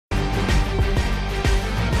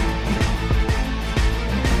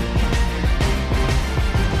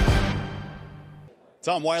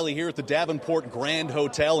Tom Wiley here at the Davenport Grand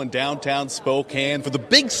Hotel in downtown Spokane for the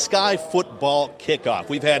Big Sky Football Kickoff.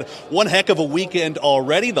 We've had one heck of a weekend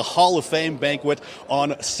already, the Hall of Fame banquet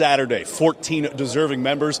on Saturday. 14 deserving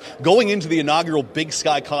members going into the inaugural Big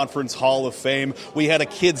Sky Conference Hall of Fame. We had a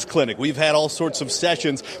kids clinic. We've had all sorts of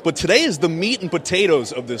sessions, but today is the meat and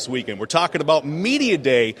potatoes of this weekend. We're talking about Media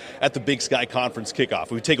Day at the Big Sky Conference Kickoff.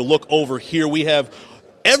 We take a look over here. We have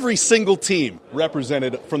every single team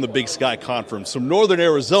represented from the Big Sky Conference, from northern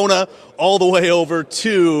Arizona all the way over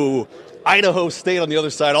to Idaho State on the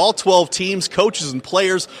other side. All 12 teams, coaches, and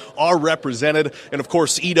players are represented. And, of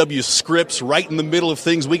course, EW Scripps right in the middle of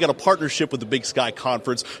things. We got a partnership with the Big Sky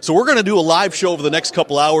Conference. So we're going to do a live show over the next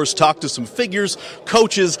couple hours, talk to some figures,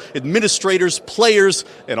 coaches, administrators, players,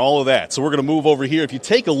 and all of that. So we're going to move over here. If you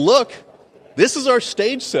take a look, this is our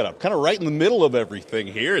stage setup, kind of right in the middle of everything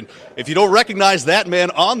here. And if you don't recognize that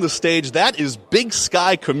man on the stage, that is Big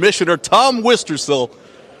Sky Commissioner Tom Wistersill.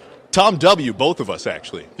 Tom W., both of us,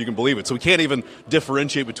 actually, if you can believe it. So we can't even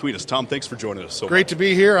differentiate between us. Tom, thanks for joining us so Great much. to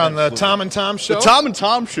be here on the Tom and Tom Show. The Tom and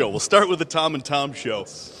Tom Show. We'll start with the Tom and Tom Show.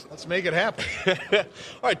 Let's make it happen. All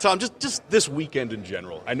right, Tom, just this weekend in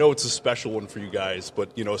general. I know it's a special one for you guys,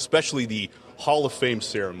 but, you know, especially the Hall of Fame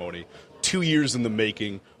ceremony. 2 years in the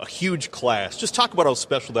making, a huge class. Just talk about how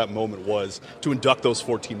special that moment was to induct those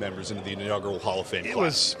 14 members into the inaugural Hall of Fame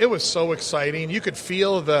class. It was so exciting. You could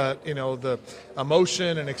feel the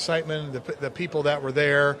emotion and excitement, the people that were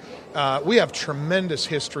there. We have tremendous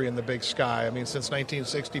history in the Big Sky. I mean, since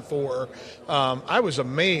 1964. I was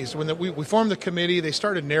amazed when we formed the committee. They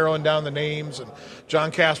started narrowing down the names, and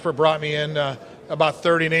John Casper brought me in about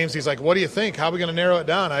 30 names. He's like, "What do you think? How are we going to narrow it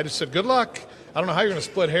down?" I just said, "Good luck. I don't know how you're going to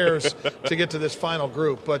split hairs to get to this final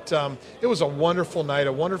group." But it was a wonderful night,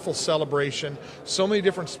 a wonderful celebration. So many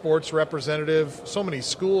different sports representative, so many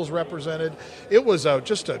schools represented. It was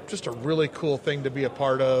just a really cool thing to be a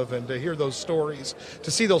part of, and to hear those stories,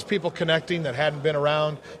 to see those people connecting that hadn't been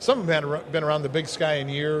around. Some of them hadn't been around the Big Sky in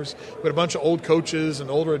years. We had a bunch of old coaches and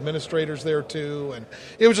older administrators there too, and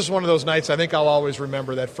it was just one of those nights. I think I'll always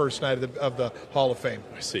remember that first night of the Hall of Fame.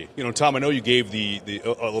 I see. You know, Tom, I know you gave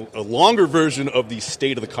a longer version of the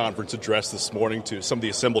State of the Conference address this morning to some of the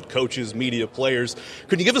assembled coaches, media, players.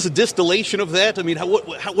 Could you give us a distillation of that? I mean,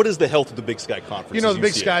 what is the health of the Big Sky Conference? You know, the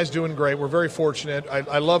Big Sky's doing great. We're very fortunate.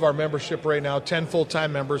 I love our membership right now. 10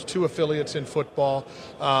 full-time members, 2 affiliates in football.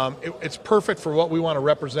 It's perfect for what we want to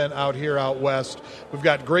represent out west. We've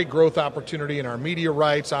got great growth opportunity in our media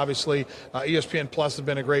rights. Obviously, ESPN Plus has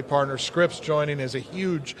been a great partner. Scripps joining is a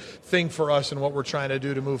huge thing for us and what we're trying to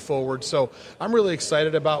do to move forward. So I'm really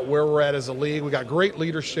excited about where we're at as a league. We got great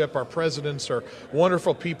leadership. Our presidents are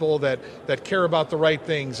wonderful people that care about the right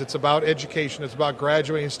things. It's about education. It's about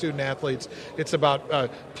graduating student athletes. It's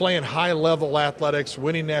about playing high-level athletics,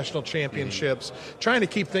 winning national championships, trying to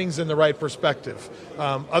keep things in the right perspective.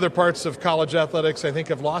 Other parts of college athletics, I think,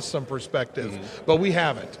 have lost some perspective, but we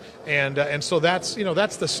haven't. And so that's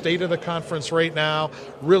the state of the conference right now.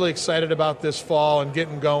 Really excited about this fall and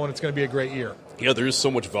getting going. It's going to be a great year. Yeah, there is so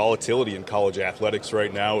much volatility in college athletics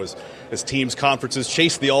right now as teams, conferences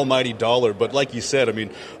chase the almighty dollar. But like you said, I mean,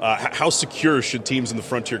 how secure should teams in the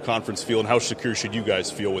Frontier Conference feel, and how secure should you guys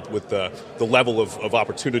feel with the level of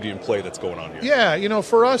opportunity and play that's going on here? Yeah,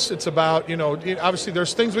 for us, it's about, obviously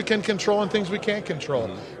there's things we can control and things we can't control.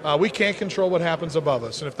 We can't control what happens above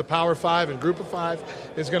us. And if the Power 5 and Group of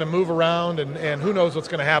 5 is going to move around, and who knows what's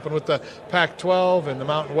going to happen with the Pac-12 and the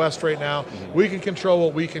Mountain West right now, we can control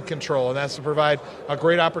what we can control, and that's to provide a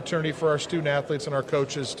great opportunity for our student athletes and our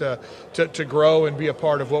coaches to grow and be a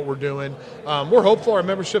part of what we're doing. We're hopeful our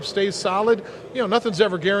membership stays solid. Nothing's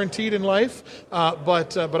ever guaranteed in life,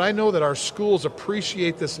 but I know that our schools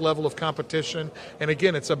appreciate this level of competition. And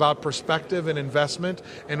again, it's about perspective and investment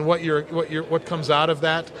and what comes out of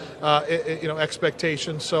that,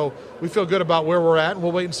 expectation. So we feel good about where we're at, and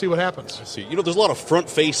we'll wait and see what happens. I see. There's a lot of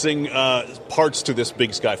front-facing parts to this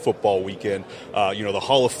Big Sky football weekend. The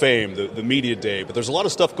Hall of Fame, the media day, but there's a lot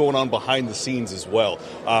of stuff going on behind the scenes as well.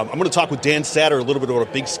 I'm going to talk with Dan Satter a little bit about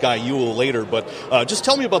a Big Sky U later, but just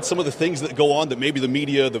tell me about some of the things that go on that maybe the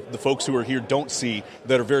media, the folks who are here don't see,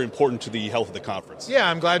 that are very important to the health of the conference. Yeah,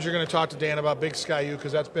 I'm glad you're going to talk to Dan about Big Sky U,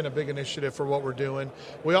 because that's been a big initiative for what we're doing.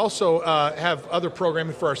 We also have other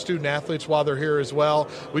programming for our student athletes while they're here as well.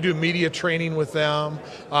 We do media training with them.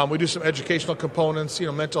 We do some educational components,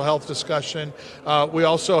 mental health discussion. We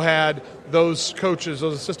also had those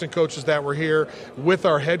assistant coaches that were here here with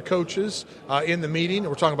our head coaches in the meeting.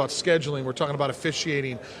 We're talking about scheduling. We're talking about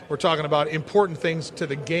officiating. We're talking about important things to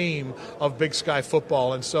the game of Big Sky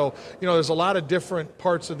football. And so, there's a lot of different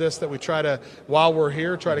parts of this that we try to, while we're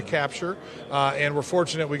here, try to capture. And we're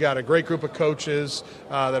fortunate we got a great group of coaches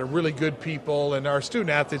that are really good people, and our student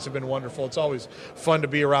athletes have been wonderful. It's always fun to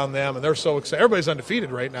be around them, and they're so excited. Everybody's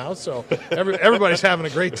undefeated right now, so everybody's having a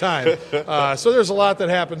great time. So there's a lot that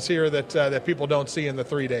happens here that people don't see in the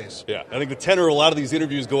 3 days. Yeah, I think the tenor of a lot of these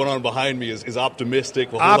interviews going on behind me is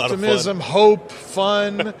optimistic. Optimism, hope,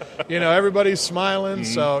 fun. Everybody's smiling.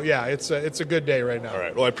 So yeah, it's a good day right now. All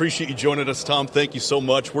right. Well, I appreciate you joining us, Tom. Thank you so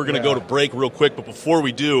much. We're going to go to break real quick, but before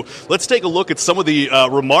we do, let's take a look at some of the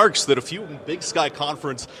remarks that a few Big Sky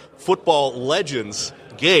Conference football legends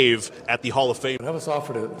gave at the Hall of Fame. When I was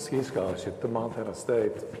offered a ski scholarship to Montana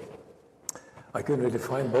State, I couldn't really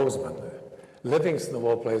find Bozeman. Livingston, of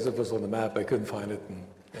all places, was on the map. I couldn't find it in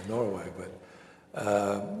Norway. But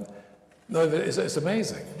no, it's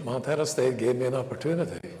amazing. Montana State gave me an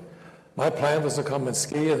opportunity. My plan was to come and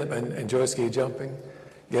ski and enjoy ski jumping,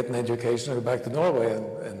 get an education, and go back to Norway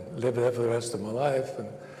and live there for the rest of my life.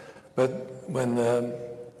 But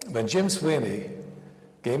when Jim Sweeney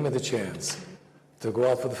gave me the chance to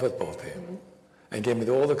go out for the football team and gave me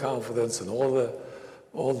all the confidence and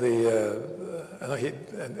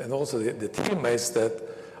and also the teammates that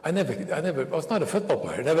I was not a football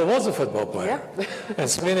player. Never was a football player. Yeah. And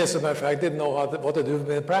Sweeney, as a matter of fact, didn't know what to do with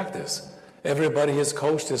me in practice. Everybody he's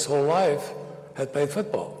coached his whole life had played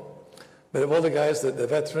football. But all the guys, the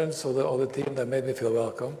veterans, or the team that made me feel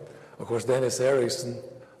welcome. Of course, Dennis Erickson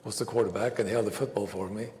was the quarterback and held the football for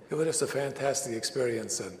me. It was just a fantastic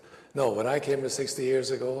experience. And no, when I came here 60 years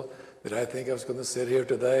ago, did I think I was going to sit here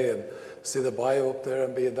today and see the bio up there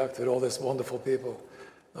and be inducted with all these wonderful people?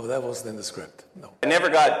 No, that wasn't in the script. No. I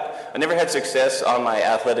never had success on my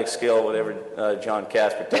athletic skill, whatever John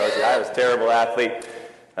Casper tells you. I was a terrible athlete,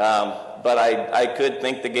 but I could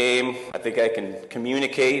think the game. I think I can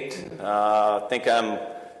communicate. I think I'm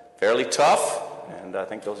fairly tough, and I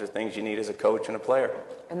think those are things you need as a coach and a player.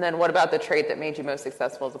 And then what about the trait that made you most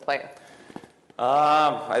successful as a player?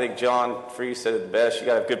 I think John Freese said it the best. You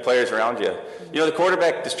got to have good players around you. The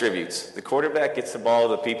quarterback distributes. The quarterback gets the ball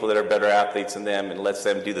to the people that are better athletes than them and lets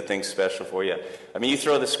them do the things special for you. I mean, you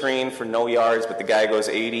throw the screen for no yards, but the guy goes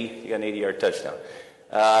 80, you got an 80-yard touchdown.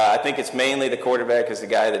 I think it's mainly the quarterback is the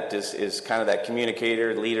guy that just is kind of that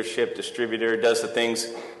communicator, leadership, distributor, does the things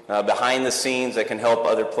behind the scenes that can help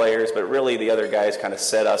other players, but really the other guys kind of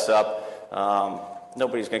set us up.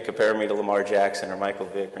 Nobody's going to compare me to Lamar Jackson or Michael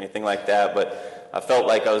Vick or anything like that, but I felt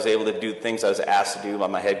like I was able to do things I was asked to do by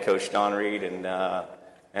my head coach, Don Reed,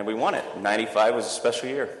 and we won it. 95 was a special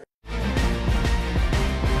year.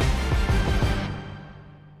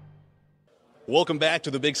 Welcome back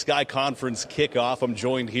to the Big Sky Conference Kickoff. I'm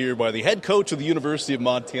joined here by the head coach of the University of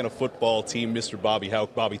Montana football team, Mr. Bobby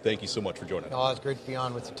Houck. Bobby, thank you so much for joining us. Oh, it's great to be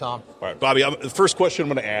on with you, Tom. All right, Bobby, the first question I'm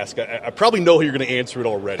going to ask, I probably know you're going to answer it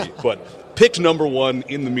already, but picked number one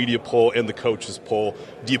in the media poll and the coaches poll.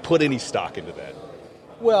 Do you put any stock into that?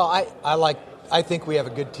 Well, I think we have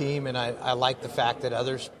a good team, and I like the fact that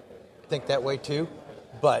others think that way too.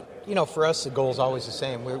 But, for us, the goal is always the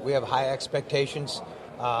same. We have high expectations.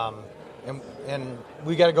 And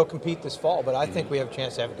we got to go compete this fall, but I think we have a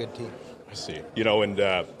chance to have a good team. I see.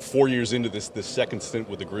 And 4 years into this second stint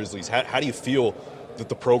with the Grizzlies, how do you feel that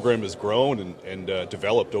the program has grown and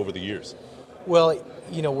developed over the years? Well,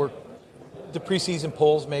 the preseason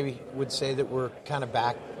polls maybe would say that we're kind of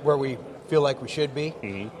back where we feel like we should be.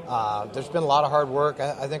 Mm-hmm. There's been a lot of hard work.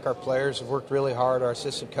 I think our players have worked really hard. Our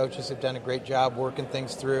assistant coaches have done a great job working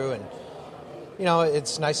things through, and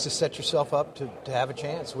it's nice to set yourself up to have a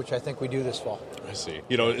chance, which I think we do this fall. I see.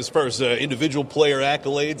 As far as individual player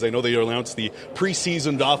accolades, I know they announced the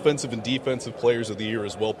preseason offensive and defensive players of the year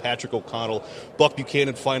as well. Patrick O'Connell, Buck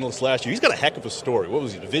Buchanan finalist last year. He's got a heck of a story. What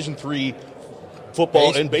was he, Division III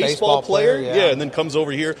football and baseball player? Yeah, and then comes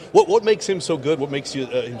over here. What makes him so good? What makes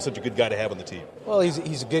him such a good guy to have on the team? Well,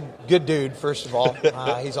 he's a good dude, first of all.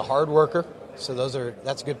 He's a hard worker. So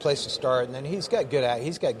that's a good place to start. And then he's got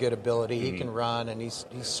good ability. He can run, and he's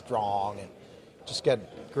strong, and just got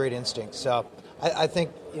great instincts. So I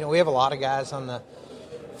think we have a lot of guys on the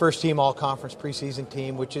first team all-conference preseason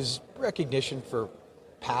team, which is recognition for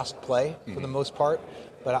past play for the most part.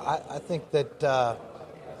 But I think that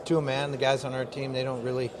to a man, the guys on our team, they don't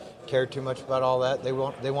really care too much about all that. They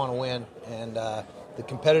want to win, and the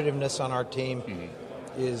competitiveness on our team.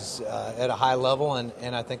 is at a high level,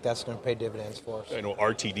 and I think that's going to pay dividends for us. I know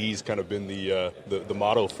RTD's kind of been the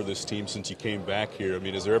motto for this team since you came back here. I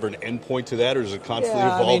mean, is there ever an end point to that, or is it constantly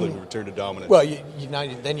evolving and return to dominance? Well,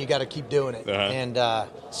 then you got to keep doing it. Uh-huh. And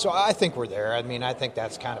so I think we're there. I mean, I think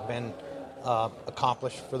that's kind of been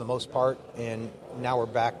accomplished for the most part, and now we're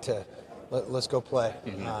back to let's go play.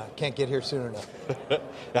 Can't get here soon enough.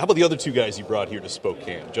 How about the other two guys you brought here to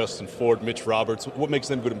Spokane? Justin Ford, Mitch Roberts. What makes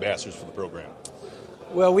them good ambassadors for the program?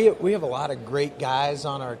 Well, we have a lot of great guys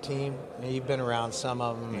on our team. You've been around some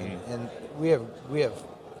of them, and we have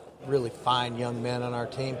really fine young men on our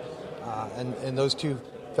team, and those two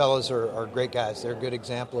fellows are great guys. They're a good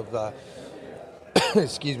example of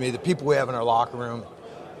the people we have in our locker room.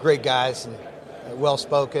 Great guys and well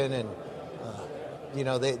spoken, and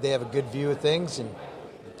they have a good view of things, and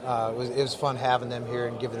it was fun having them here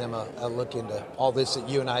and giving them a look into all this that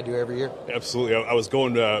you and I do every year. Absolutely. I was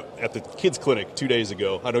going at the kids clinic 2 days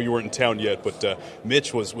ago. I know you weren't in town yet, but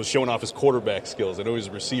Mitch was showing off his quarterback skills. I know he's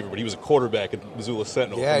a receiver, but he was a quarterback at Missoula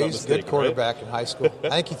Sentinel. Yeah, he's a good quarterback in high school. I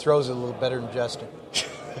think he throws it a little better than Justin.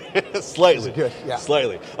 Slightly. Good, yeah.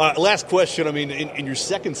 Slightly. Last question. I mean, in your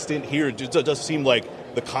second stint here, it does seem like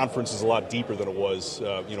the conference is a lot deeper than it was,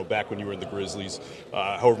 back when you were in the Grizzlies,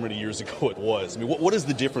 however many years ago it was. I mean, what is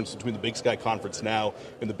the difference between the Big Sky Conference now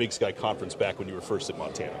and the Big Sky Conference back when you were first at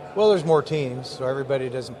Montana? Well, there's more teams, so everybody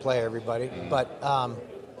doesn't play everybody. But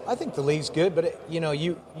I think the league's good. But,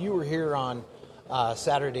 you were here on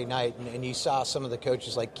Saturday night, and you saw some of the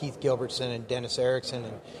coaches like Keith Gilbertson and Dennis Erickson.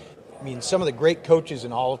 And, I mean, some of the great coaches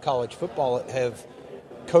in all of college football have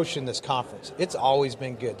coached in this conference. It's always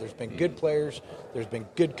been good. There's been good players. There's been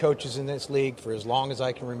good coaches in this league for as long as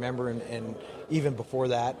I can remember, and even before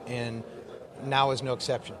that. And now is no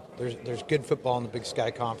exception. There's good football in the Big Sky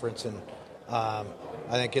Conference, and I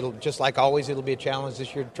think it'll, just like always, it'll be a challenge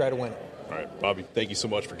this year to try to win it. All right, Bobby, thank you so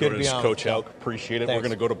much for joining us, Coach Houck. Appreciate it. Thanks. We're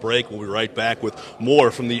going to go to break. We'll be right back with more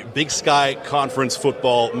from the Big Sky Conference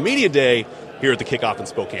Football Media Day here at the Kickoff in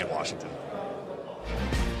Spokane, Washington.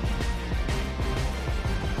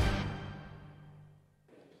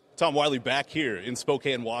 Tom Wiley back here in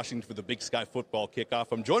Spokane, Washington for the Big Sky Football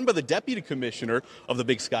Kickoff. I'm joined by the Deputy Commissioner of the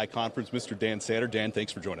Big Sky Conference, Mr. Dan Sander. Dan,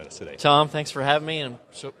 thanks for joining us today. Tom, thanks for having me, and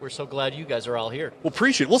we're so glad you guys are all here. Well,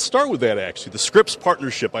 appreciate it. We'll start with that, actually. The Scripps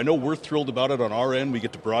partnership. I know we're thrilled about it on our end. We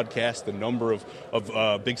get to broadcast a number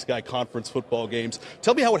of Big Sky Conference football games.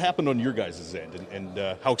 Tell me how it happened on your guys' end and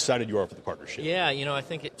how excited you are for the partnership. Yeah, I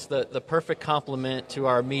think it's the perfect complement to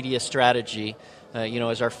our media strategy.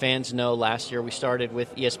 As our fans know, last year we started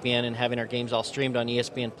with ESPN and having our games all streamed on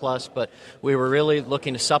ESPN+, but we were really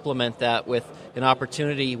looking to supplement that with an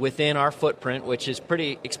opportunity within our footprint, which is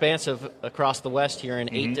pretty expansive across the West here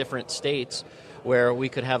in 8 different states, where we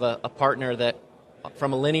could have a partner that,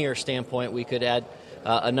 from a linear standpoint, we could add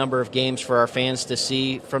a number of games for our fans to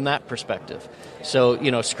see from that perspective.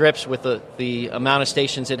 So, Scripps, with the amount of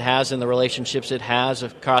stations it has and the relationships it has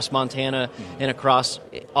across Montana and across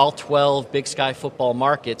all 12 Big Sky football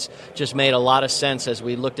markets, just made a lot of sense as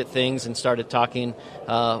we looked at things and started talking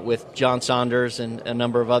with John Saunders and a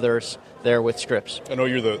number of others there with Scripps. I know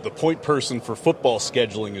you're the point person for football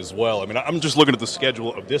scheduling as well. I mean, I'm just looking at the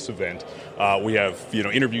schedule of this event. We have,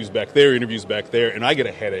 interviews back there, and I get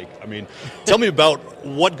a headache. I mean, tell me about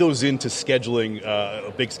what goes into scheduling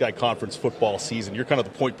a Big Sky Conference football season. You're kind of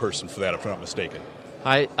the point person for that, if I'm not mistaken.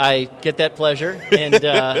 I get that pleasure and,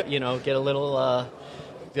 get a little...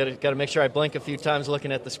 Got to make sure I blink a few times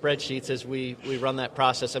looking at the spreadsheets as we run that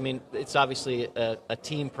process. I mean, it's obviously a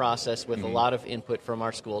team process with a lot of input from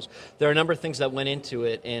our schools. There are a number of things that went into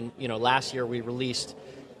it, and last year we released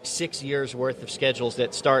 6 years worth of schedules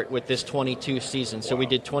that start with this 22 season. So we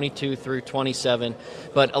did 22 through 27.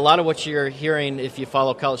 But a lot of what you're hearing, if you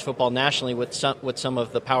follow college football nationally, what some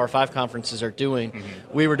of the Power 5 conferences are doing,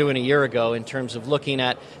 we were doing a year ago in terms of looking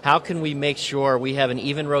at how can we make sure we have an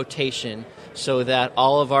even rotation so that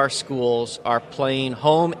all of our schools are playing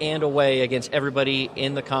home and away against everybody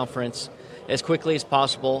in the conference as quickly as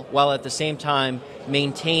possible, while at the same time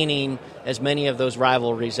maintaining as many of those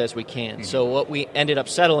rivalries as we can. So what we ended up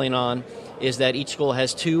settling on is that each school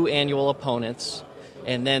has 2 annual opponents,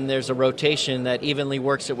 and then there's a rotation that evenly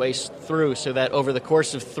works its way through so that over the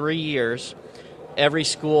course of 3 years, every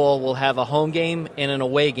school will have a home game and an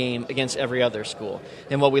away game against every other school.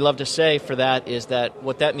 And what we love to say for that is that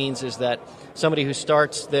what that means is that somebody who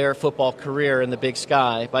starts their football career in the Big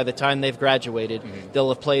Sky, by the time they've graduated, they'll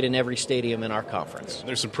have played in every stadium in our conference.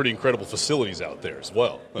 There's some pretty incredible facilities out there as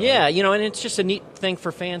well. Yeah, and it's just a neat thing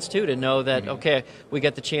for fans too to know that okay, we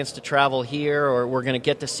get the chance to travel here, or we're going to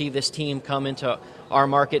get to see this team come into our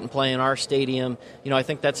market and play in our stadium. I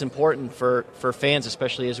think that's important for fans,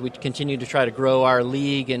 especially as we continue to try to grow our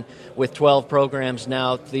league, and with 12 programs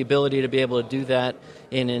now, the ability to be able to do that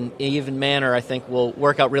in an even manner, I think, will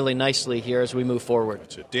work out really nicely here as we move forward.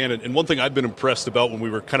 Dan, and one thing I've been impressed about when we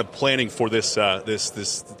were kind of planning for the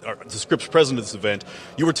Scripps President's event,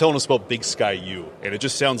 you were telling us about Big Sky U, and it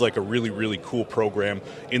just sounds like a really, really cool program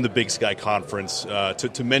in the Big Sky Conference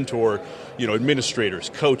to mentor, administrators,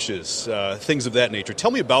 coaches, things of that nature.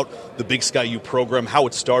 Tell me about the Big Sky U program, how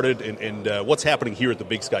it started, and what's happening here at the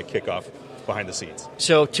Big Sky Kickoff behind the scenes.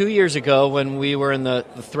 So 2 years ago, when we were in the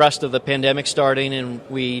thrust of the pandemic starting and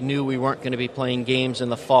we knew we weren't going to be playing games in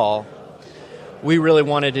the fall, we really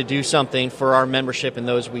wanted to do something for our membership and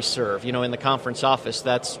those we serve. In the conference office,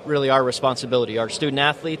 that's really our responsibility. Our student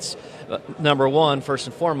athletes, number one, first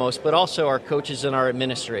and foremost, but also our coaches and our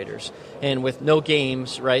administrators. And with no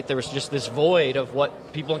games, right, there was just this void of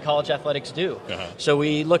what people in college athletics do. So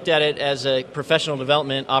we looked at it as a professional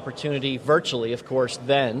development opportunity, virtually, of course,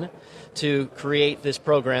 then, to create this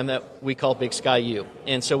program that we call Big Sky U.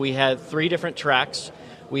 And so we had 3 different tracks.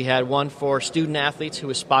 We had one for student athletes who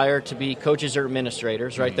aspire to be coaches or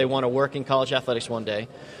administrators, right? They want to work in college athletics one day.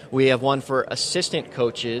 We have one for assistant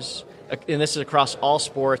coaches, and this is across all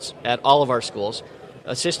sports at all of our schools,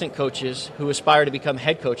 assistant coaches who aspire to become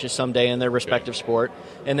head coaches someday in their respective sport,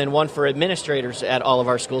 and then one for administrators at all of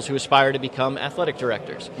our schools who aspire to become athletic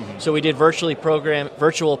directors. So we did virtual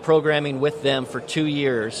programming with them for 2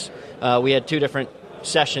 years. We had 2 different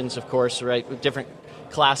sessions, of course, right, with different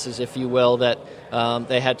classes, if you will, that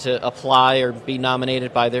they had to apply or be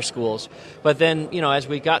nominated by their schools. But then, as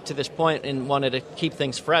we got to this point and wanted to keep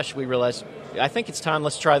things fresh, we realized, I think it's time,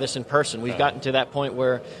 let's try this in person. We've gotten to that point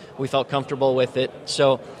where we felt comfortable with it.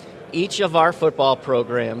 So each of our football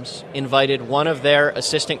programs invited one of their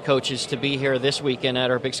assistant coaches to be here this weekend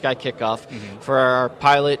at our Big Sky Kickoff for our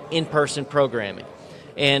pilot in-person programming.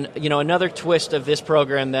 And, another twist of this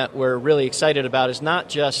program that we're really excited about is not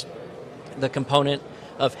just the component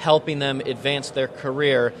of helping them advance their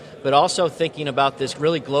career, but also thinking about this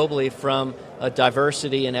really globally from a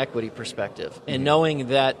diversity and equity perspective, and knowing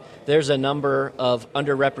that there's a number of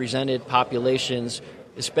underrepresented populations,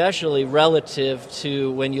 especially relative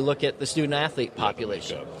to when you look at the student-athlete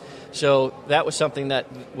population. So that was something that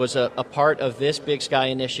was a part of this Big Sky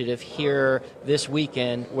initiative here this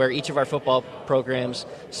weekend, where each of our football programs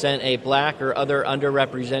sent a black or other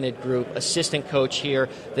underrepresented group assistant coach here.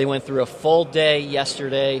 They went through a full day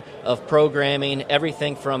yesterday of programming,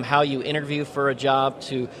 everything from how you interview for a job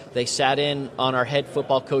to they sat in on our head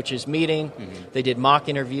football coaches meeting. They did mock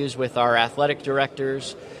interviews with our athletic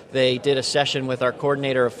directors. They did a session with our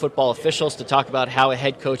coordinator of football officials to talk about how a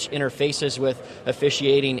head coach interfaces with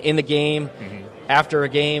officiating in the game, after a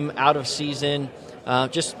game, out of season.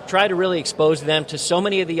 Just try to really expose them to so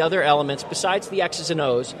many of the other elements besides the X's and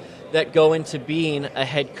O's that go into being a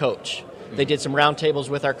head coach. They did some roundtables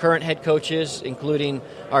with our current head coaches, including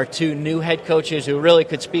our 2 new head coaches who really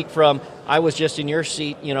could speak from, I was just in your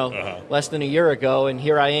seat, less than a year ago, and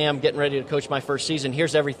here I am getting ready to coach my first season.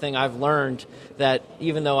 Here's everything I've learned that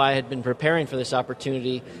even though I had been preparing for this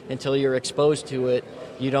opportunity, until you're exposed to it,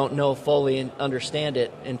 you don't know fully and understand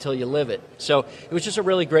it until you live it. So it was just a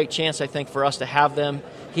really great chance, I think, for us to have them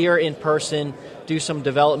here in person, do some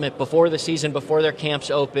development before the season, before their camps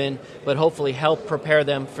open, but hopefully help prepare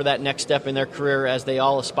them for that next step in their career as they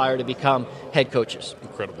all aspire to become head coaches.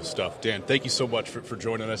 Incredible stuff. Dan, thank you so much for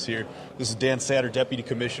joining us here. This is Dan Satter, Deputy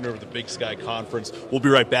Commissioner of the Big Sky Conference. We'll be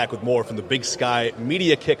right back with more from the Big Sky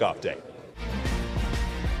Media Kickoff Day.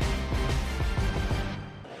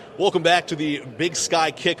 Welcome back to the Big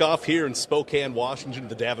Sky Kickoff here in Spokane, Washington, at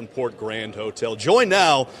the Davenport Grand Hotel. Joined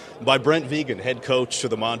now by Brent Vigen, head coach to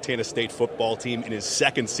the Montana State football team in his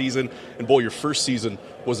 2nd season. And boy, your first season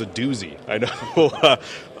was a doozy. I know.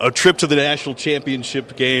 A trip to the national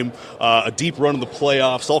championship game, a deep run in the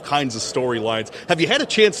playoffs, all kinds of storylines. Have you had a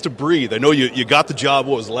chance to breathe? I know you got the job,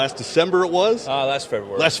 what was it, last December it was? Last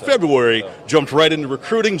February. February. Jumped right into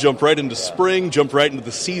recruiting, jumped right into spring, jumped right into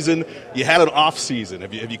the season. You had an off season.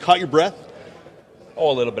 Have you caught your breath?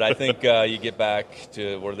 Oh, a little bit. I think you get back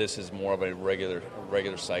to where this is more of a regular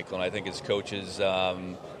cycle, and I think as coaches,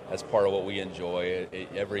 that's part of what we enjoy.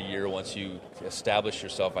 Every year, once you establish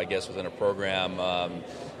yourself, I guess, within a program,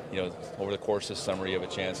 over the course of summer, you have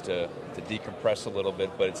a chance to decompress a little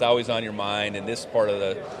bit, but it's always on your mind. And this part of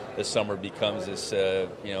the summer becomes this,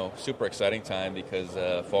 super exciting time because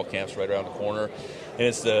fall camp's right around the corner, and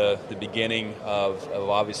it's the beginning of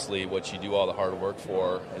obviously what you do all the hard work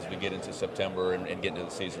for as we get into September and get into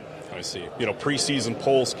the season. I see. Preseason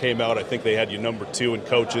polls came out. I think they had you number 2 in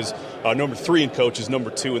coaches, number 3 in coaches, number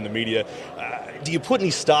 2 in the media. Do you put any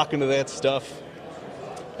stock into that stuff?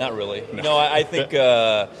 Not really. No, I think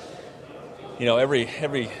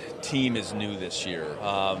every team is new this year.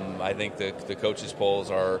 I think the coaches' polls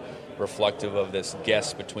are reflective of this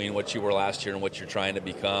guess between what you were last year and what you're trying to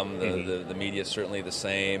become. The media is certainly the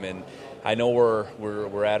same, and I know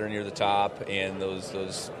we're at or near the top, and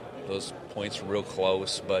those points are real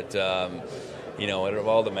close, but.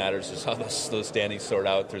 All that matters is how those standings sort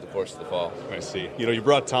out through the course of the fall. I see. You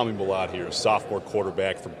brought Tommy Millott here, a sophomore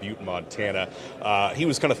quarterback from Butte, Montana. He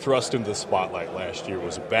was kind of thrust into the spotlight last year,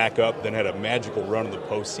 was a backup, then had a magical run in the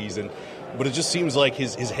postseason. But it just seems like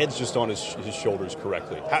his head's just on his shoulders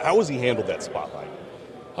correctly. How has he handled that spotlight?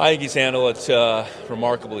 I think he's handled it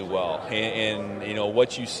remarkably well, and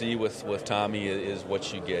what you see with Tommy is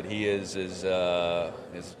what you get. He is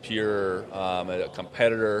pure a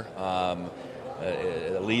competitor.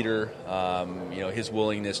 A leader, his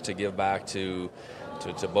willingness to give back to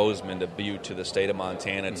Bozeman, to Butte, to the state of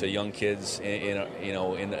Montana, to young kids in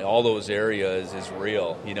all those areas is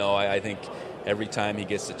real. I think every time he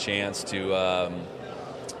gets a chance to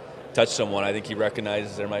touch someone, I think he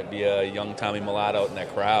recognizes there might be a young Tommy Millott out in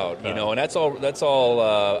that crowd. And that's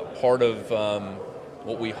all part of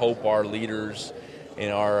what we hope our leaders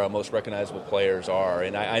and our most recognizable players are.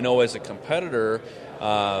 And I know as a competitor.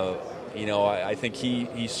 I think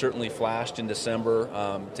he certainly flashed in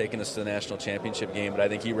December, taking us to the national championship game, but I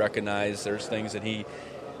think he recognized there's things that he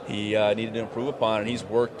needed to improve upon, and he's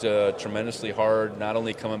worked tremendously hard, not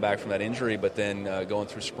only coming back from that injury, but then going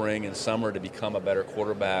through spring and summer to become a better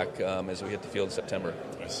quarterback as we hit the field in September.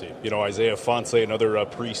 I see. Isaiah Fonse, another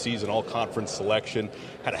preseason all-conference selection,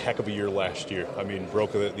 had a heck of a year last year. I mean,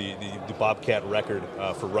 broke the Bobcat record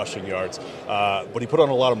for rushing yards, but he put on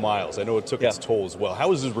a lot of miles. I know it took its toll as well.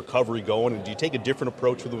 How is his recovery going, and do you take a different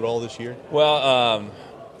approach with it all this year? Well,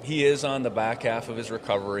 he is on the back half of his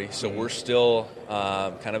recovery, so we're still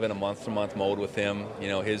kind of in a month-to-month mode with him.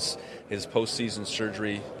 His postseason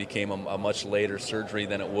surgery became a much later surgery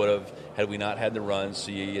than it would have had we not had the runs,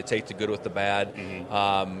 so you take the good with the bad.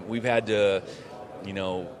 We've had to,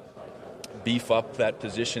 beef up that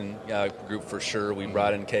position group for sure. We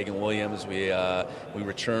brought in Kagan Williams. We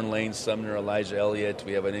returned Lane Sumner, Elijah Elliott.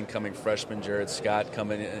 We have an incoming freshman, Jared Scott,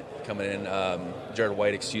 coming in. Jared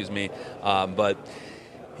White, excuse me. But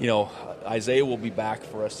Isaiah will be back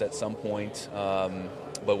for us at some point,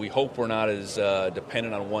 but we hope we're not as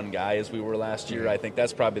dependent on one guy as we were last year. I think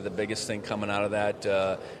that's probably the biggest thing coming out of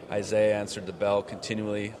that. Isaiah answered the bell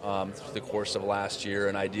continually through the course of last year,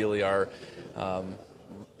 and ideally our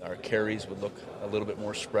carries would look a little bit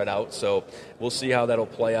more spread out. So we'll see how that'll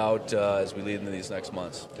play out as we lead into these next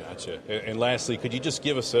months. Gotcha. And lastly, could you just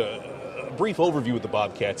give us a brief overview of the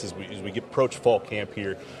Bobcats as we approach fall camp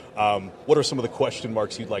here? What are some of the question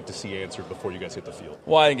marks you'd like to see answered before you guys hit the field?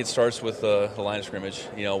 Well, I think it starts with the line of scrimmage.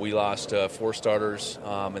 We lost 4 starters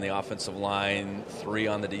in the offensive line, 3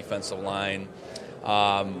 on the defensive line.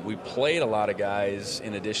 We played a lot of guys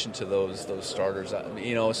in addition to those starters.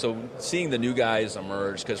 So seeing the new guys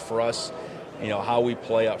emerge, because for us, how we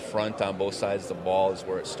play up front on both sides of the ball is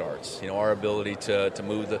where it starts. Our ability to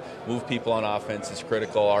move people on offense is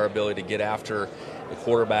critical. Our ability to get after the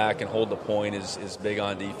quarterback and hold the point is big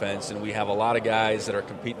on defense. And we have a lot of guys that are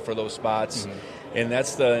competing for those spots. And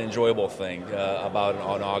that's the enjoyable thing about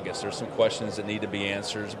on August. There's some questions that need to be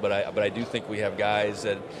answered, but I do think we have guys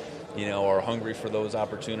that are hungry for those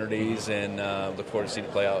opportunities and look forward to seeing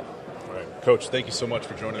it play out. All right. Coach, thank you so much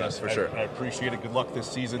for joining us. For sure. I appreciate it. Good luck this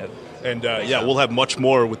season. And we'll have much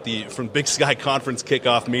more from Big Sky Conference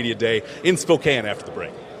Kickoff Media Day in Spokane after the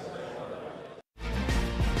break.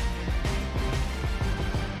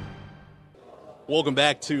 Welcome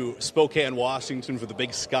back to Spokane, Washington for the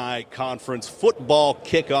Big Sky Conference football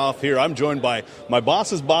kickoff here. I'm joined by my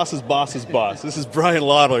boss's boss's boss's boss. This is Brian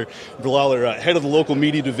Lawler, head of the local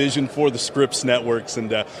media division for the Scripps Networks.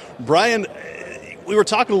 And Brian, we were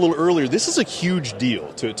talking a little earlier. This is a huge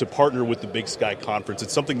deal to partner with the Big Sky Conference.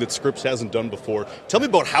 It's something that Scripps hasn't done before. Tell me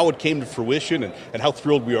about how it came to fruition and how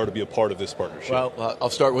thrilled we are to be a part of this partnership. Well, I'll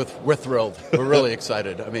start with we're thrilled. We're really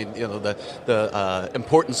excited. I mean, you know, the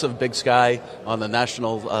importance of Big Sky on the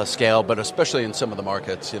national scale, but especially in some of the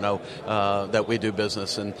markets, you know, that we do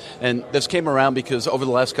business. And this came around because over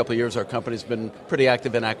the last couple of years, our company's been pretty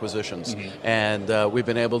active in acquisitions. And we've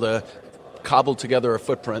been able to cobbled together a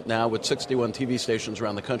footprint now with 61 TV stations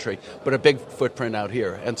around the country, but a big footprint out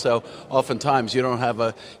here. And so oftentimes you don't have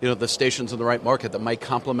the stations in the right market that might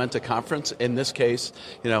complement a conference. In this case,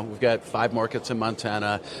 you know, we've got 5 markets in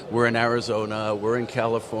Montana, we're in Arizona, we're in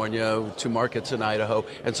California, 2 markets in Idaho.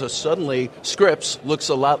 And so suddenly Scripps looks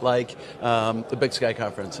a lot like the Big Sky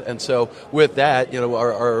Conference. And so with that, you know,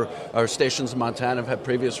 our stations in Montana have had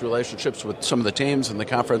previous relationships with some of the teams in the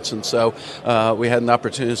conference. And so we had an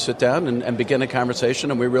opportunity to sit down and begin a conversation,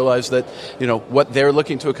 and we realized that, you know, what they're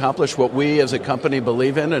looking to accomplish, what we as a company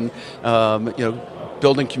believe in, and you know,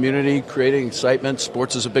 building community, creating excitement.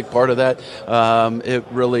 Sports is a big part of that. It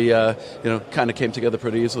really, you know, kind of came together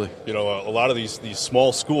pretty easily. You know, a lot of these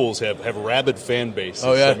small schools have rabid fan bases.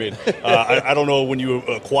 Oh, yeah. I mean, I don't know when you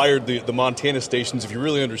acquired the Montana stations if you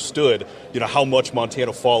really understood, you know, how much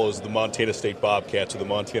Montana follows the Montana State Bobcats or the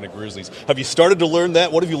Montana Grizzlies. Have you started to learn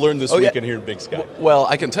that? What have you learned this weekend here in Big Sky? Well,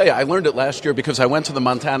 I can tell you, I learned it last year because I went to the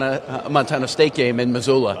Montana State game in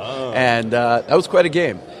Missoula, and that was quite a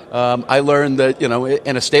game. I learned that, you know,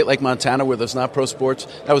 in a state like Montana where there's not pro sports,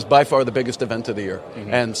 that was by far the biggest event of the year.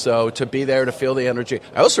 And so to be there, to feel the energy.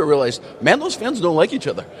 I also realized, man, those fans don't like each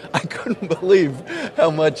other. I couldn't believe how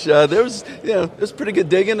much there's pretty good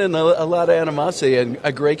digging and a lot of animosity and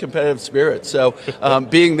a great competitive spirit. So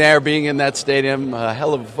being there, being in that stadium, a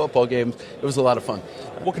hell of a football game, it was a lot of fun.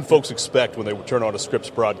 What can folks expect when they turn on a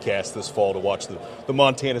Scripps broadcast this fall to watch the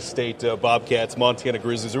Montana State Bobcats, Montana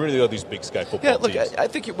Grizzlies, or any of these Big Sky football teams? Yeah, look, I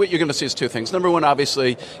think what you're going to see is 2 things. Number one,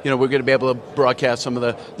 obviously, you know, we're going to be able to broadcast some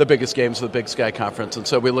of the biggest games of the Big Sky Conference, and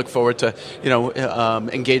so we look forward to, you know,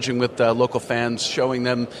 engaging with local fans, showing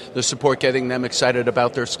them the support, getting them excited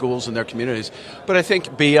about their schools and their communities. But I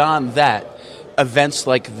think beyond that, events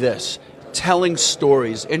like this, telling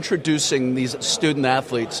stories, introducing these student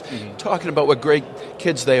athletes, talking about what great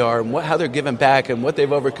kids they are and how they're giving back and what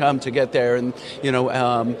they've overcome to get there, and you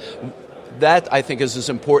know, that I think is as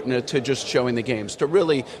important to just showing the games, to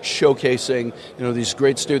really showcasing, you know, these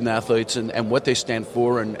great student athletes and what they stand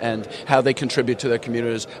for and how they contribute to their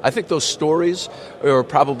communities. I think those stories are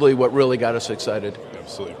probably what really got us excited.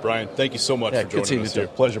 Absolutely. Brian, thank you so much for joining us here.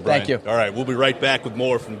 Too. Pleasure, Brian. Thank you. All right, we'll be right back with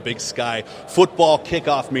more from Big Sky Football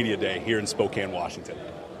Kickoff Media Day here in Spokane, Washington.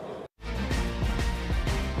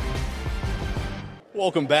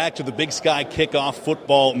 Welcome back to the Big Sky Kickoff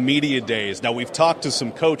Football Media Days. Now, we've talked to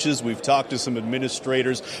some coaches, we've talked to some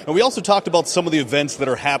administrators, and we also talked about some of the events that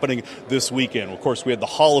are happening this weekend. Of course, we had the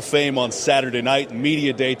Hall of Fame on Saturday night,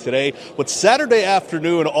 Media Day today, but Saturday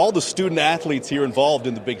afternoon, all the student athletes here involved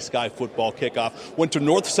in the Big Sky Football Kickoff went to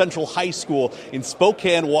North Central High School in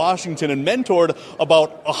Spokane, Washington, and mentored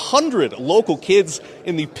about 100 local kids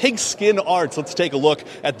in the pigskin arts. Let's take a look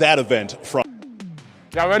at that event from.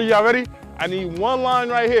 Y'all ready? Y'all ready? I need one line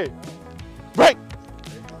right here. Break.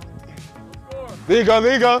 There you go,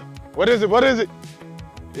 there you go. What is it, what is it?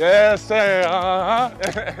 Yes, sir,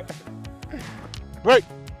 Break.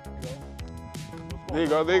 There you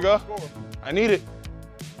go, there you go. I need it.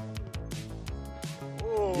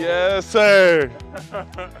 Yes, sir.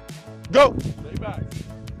 Go.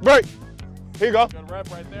 Break. Here you go. Got a wrap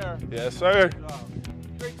right there. Yes, sir.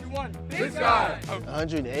 3, 2, 1. Big Sky.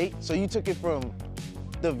 108. So you took it from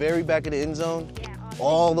the very back of the end zone,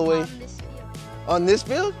 all the way on this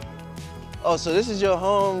field? Oh, so this is your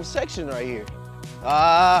home section right here.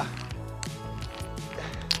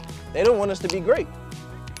 They don't want us to be great.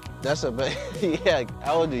 That's yeah,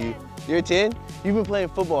 how old are you? You're 10? You've been playing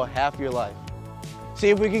football half your life. See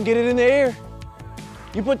if we can get it in the air.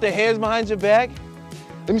 You put the hands behind your back.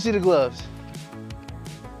 Let me see the gloves.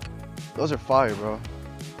 Those are fire, bro.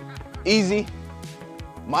 Easy.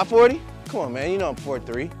 My 40? Come on, man, you know I'm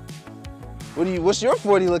 4'3". What's your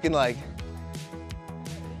 40 looking like?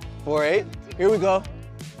 4'8"? Here we go.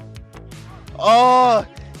 Oh,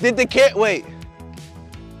 wait.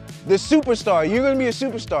 The superstar, you're gonna be a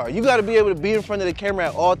superstar. You gotta be able to be in front of the camera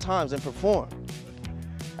at all times and perform.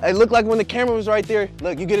 It looked like when the camera was right there,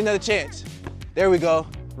 look, you get another chance. There we go.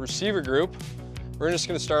 Receiver group. We're just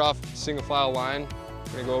gonna start off single file line.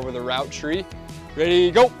 We're gonna go over the route tree.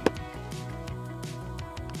 Ready, go.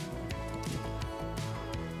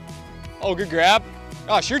 Oh, good grab.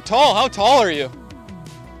 Gosh, you're tall. How tall are you?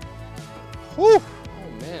 Whew. Oh,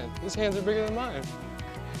 man. His hands are bigger than mine.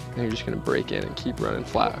 And you're just gonna break in and keep running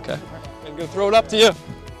flat, okay? I'm gonna throw it up to you.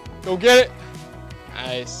 Go get it.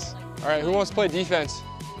 Nice. All right, who wants to play defense?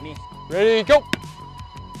 Me. Ready, go.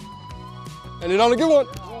 And it on a good one.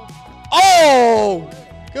 Oh,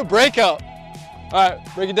 good breakout. All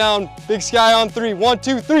right, break it down. Big Sky on 3. 1,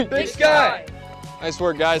 2, 3. Big Sky. Nice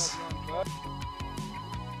work, guys.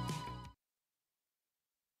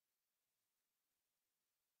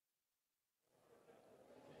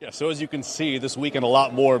 Yeah, so as you can see, this weekend a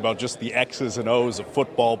lot more about just the X's and O's of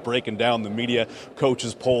football, breaking down the media,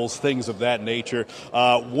 coaches, polls, things of that nature.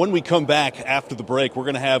 When we come back after the break, we're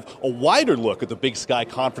going to have a wider look at the Big Sky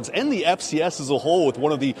Conference and the FCS as a whole with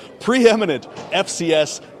one of the preeminent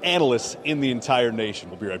FCS analysts in the entire nation.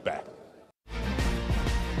 We'll be right back.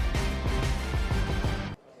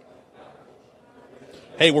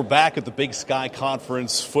 Hey, we're back at the Big Sky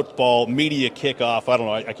Conference Football Media Kickoff. I don't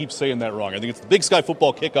know, I keep saying that wrong. I think it's the Big Sky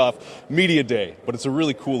Football Kickoff Media Day, but it's a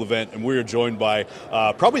really cool event, and we are joined by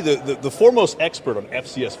probably the foremost expert on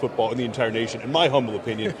FCS football in the entire nation, in my humble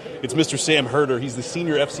opinion. It's Mr. Sam Herder. He's the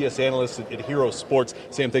senior FCS analyst at Hero Sports.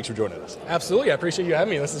 Sam, thanks for joining us. Absolutely. I appreciate you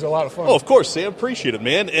having me. This is a lot of fun. Oh, of course, Sam. Appreciate it,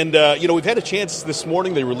 man. And, we've had a chance this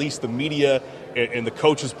morning. They released the media and the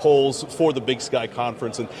coaches' polls for the Big Sky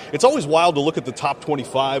Conference. And it's always wild to look at the top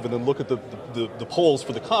 25 and then look at the polls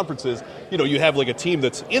for the conferences. You know, you have like a team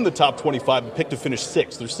that's in the top 25 and picked to finish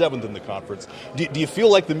 6th. They're 7th in the conference. Do you feel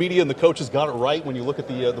like the media and the coaches got it right when you look at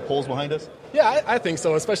the polls behind us? Yeah, I think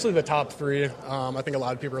so, especially the top 3. I think a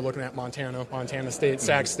lot of people are looking at Montana State,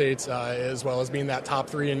 Sac State, as well as being that top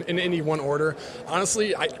 3 in any one order.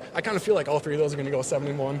 Honestly, I kind of feel like all 3 of those are going to go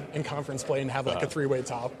 7-1 in conference play and have like a three-way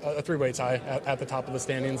tie at the top of the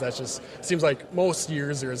standings. That just seems like most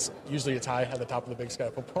years there's usually a tie at the top of the Big Sky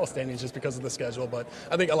football standings just because of the schedule. But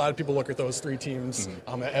I think a lot of people look at those 3 teams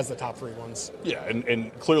as the top 3 ones. Yeah,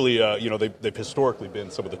 and clearly, they've historically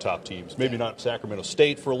been some of the top teams. Maybe not Sacramento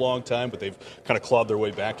State for a long time, but they've kind of clawed their way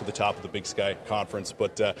back to the top of the Big Sky Conference.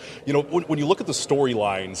 But, when you look at the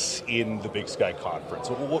storylines in the Big Sky Conference,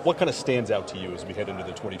 what kind of stands out to you as we head into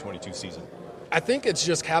the 2022 season? I think it's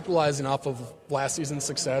just capitalizing off of last season's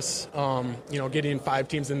success, getting 5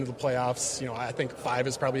 teams into the playoffs. I think 5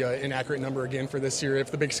 is probably an inaccurate number again for this year.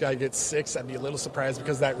 If the Big Sky gets 6, I'd be a little surprised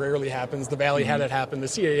because that rarely happens. The Valley had it happen. The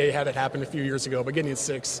CAA had it happen a few years ago, but getting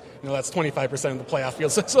 6, that's 25% of the playoff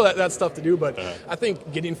field. So that's tough to do, but I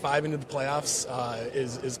think getting 5 into the playoffs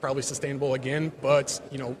is probably sustainable again. But,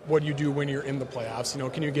 what do you do when you're in the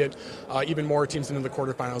playoffs? Can you get even more teams into the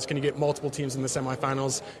quarterfinals? Can you get multiple teams in the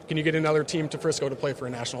semifinals? Can you get another team to Frisco to play for a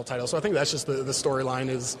national title? So I think that's just the storyline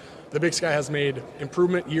is the Big Sky has made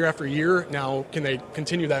improvement year after year. Now, can they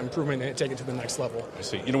continue that improvement and take it to the next level? I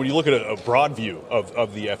see. When you look at a broad view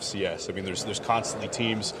of the FCS, I mean, there's constantly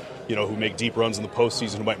teams, who make deep runs in the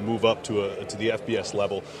postseason who might move up to the FBS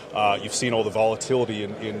level. You've seen all the volatility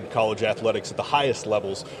in college athletics at the highest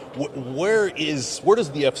levels. Where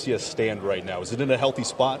does the FCS stand right now? Is it in a healthy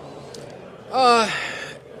spot?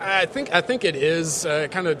 I think it is.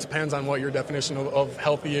 It kind of depends on what your definition of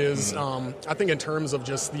healthy is. I think in terms of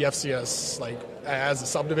just the FCS, like as a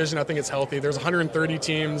subdivision, I think it's healthy. There's 130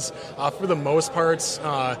 teams for the most part.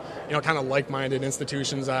 Kind of like-minded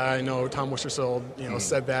institutions. I know Tom Wischersold,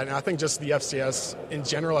 said that, and I think just the FCS in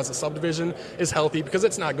general as a subdivision is healthy because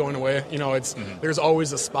it's not going away. There's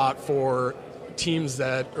always a spot for teams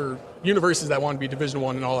or universities that want to be Division I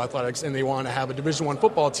in all athletics, and they want to have a Division I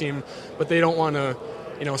football team, but they don't want to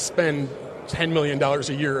spend $10 million a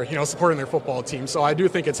year, supporting their football team. So I do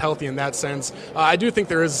think it's healthy in that sense. I do think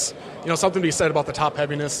there is, something to be said about the top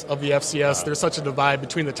heaviness of the FCS. There's such a divide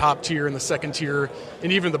between the top tier and the second tier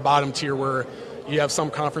and even the bottom tier where you have some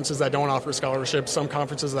conferences that don't offer scholarships, some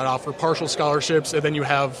conferences that offer partial scholarships, and then you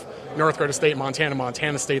have North Dakota State,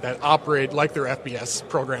 Montana State that operate like their FBS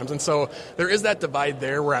programs. And so there is that divide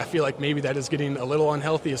there where I feel like maybe that is getting a little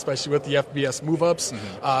unhealthy, especially with the FBS move-ups.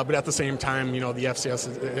 But at the same time, the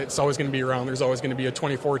FCS, it's always going to be around. There's always going to be a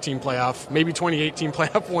 24-team playoff, maybe 28-team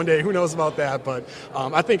playoff one day. Who knows about that? But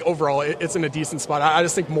I think overall it's in a decent spot. I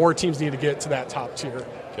just think more teams need to get to that top tier.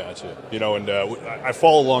 Gotcha. I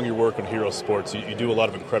follow along your work on Hero Sports. You do a lot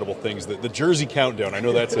of incredible things. The Jersey Countdown, I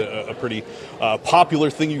know that's a pretty popular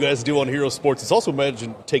thing you guys do on Hero Sports. It's also,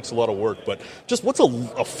 imagine, takes a lot of work. But just what's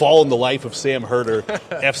a fall in the life of Sam Herder,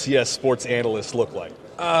 FCS sports analyst, look like?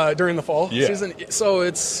 During the fall Yeah. season. So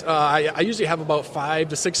it's I usually have about 5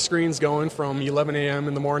 to 6 screens going from 11 a.m.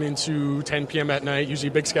 in the morning to 10 p.m. at night. Usually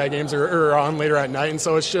Big Sky games are on later at night. And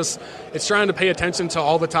so it's trying to pay attention to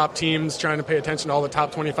all the top teams, trying to pay attention to all the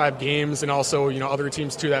top 25 games, and also, other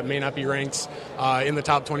teams too that may not be ranked in the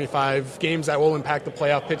top 25 games that will impact the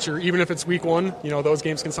playoff picture. Even if it's week 1, those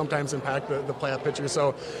games can sometimes impact the playoff picture.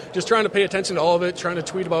 So just trying to pay attention to all of it, trying to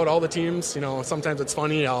tweet about all the teams. Sometimes it's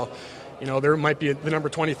funny. There might be the number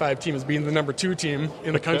 25 team as being the number 2 team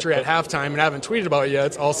in the country at halftime, and I haven't tweeted about it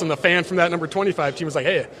yet. All of a sudden, the fan from that number 25 team is like,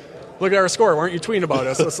 hey, look at our score. Why aren't you tweeting about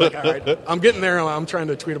us? So it's like, all right, I'm getting there. I'm trying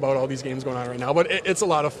to tweet about all these games going on right now. But it's a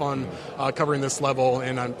lot of fun covering this level,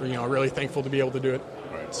 and I'm really thankful to be able to do it.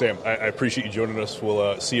 Sam, I appreciate you joining us.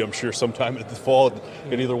 We'll see you, I'm sure, sometime in the fall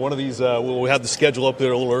in either one of these. We'll have the schedule up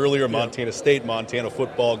there a little earlier, Montana State, Montana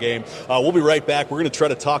football game. We'll be right back. We're going to try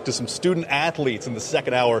to talk to some student athletes in the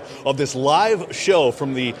second hour of this live show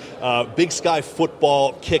from the Big Sky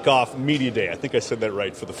Football Kickoff Media Day. I think I said that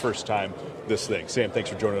right for the first time this thing. Sam, thanks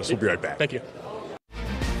for joining us. We'll be right back. Thank you.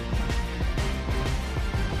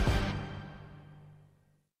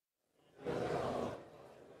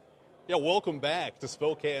 Yeah, welcome back to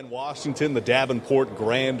Spokane, Washington, the Davenport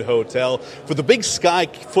Grand Hotel for the Big Sky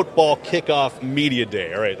Football Kickoff Media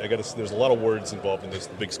Day. All right, there's a lot of words involved in this,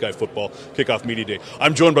 the Big Sky Football Kickoff Media Day.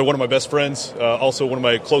 I'm joined by one of my best friends, also one of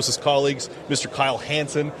my closest colleagues, Mr. Kyle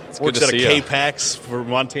Hansen. Works at a KPAX for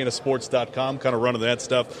MontanaSports.com, kind of running that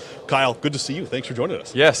stuff. Kyle, good to see you. Thanks for joining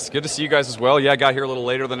us. Yes, good to see you guys as well. Yeah, I got here a little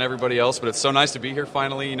later than everybody else, but it's so nice to be here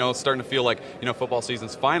finally. It's starting to feel like, football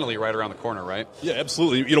season's finally right around the corner, right? Yeah,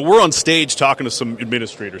 absolutely. We're on stage talking to some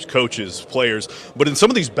administrators, coaches, players, but in some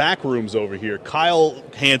of these back rooms over here, Kyle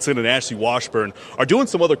Hansen and Ashley Washburn are doing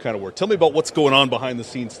some other kind of work. Tell me about what's going on behind the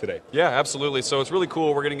scenes today. Yeah, absolutely. So it's really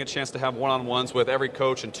cool. We're getting a chance to have one-on-ones with every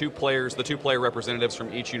coach and 2 players, the 2 player representatives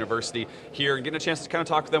from each university here, and getting a chance to kind of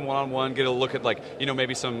talk to them one-on-one, get a look at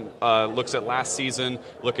maybe some looks at last season,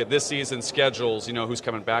 look at this season, schedules, who's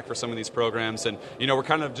coming back for some of these programs, and we're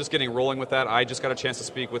kind of just getting rolling with that. I just got a chance to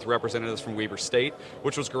speak with representatives from Weber State,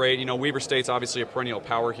 which was great. Weber State's obviously a perennial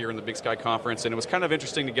power here in the Big Sky Conference, and it was kind of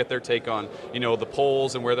interesting to get their take on, the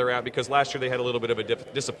polls and where they're at, because last year they had a little bit of a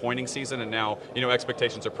disappointing season, and now,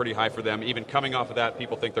 expectations are pretty high for them. Even coming off of that,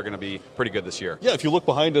 people think they're going to be pretty good this year. Yeah, if you look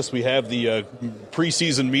behind us, we have the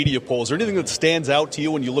preseason media polls. Is there anything that stands out to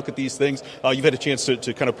you when you look at these things? You've had a chance to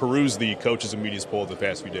kind of peruse the coaches and media's poll the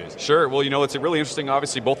past few days. Sure. Well, it's really interesting,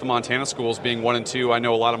 obviously, both the Montana schools being 1 and 2. I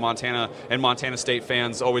know a lot of Montana and Montana State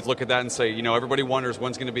fans always look at that and say, everybody wonders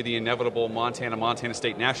when's going to be the inevitable Montana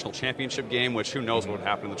State national championship game, which who knows what would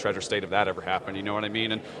happen in the Treasure State if that ever happened, you know what I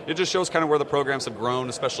mean? And it just shows kind of where the programs have grown,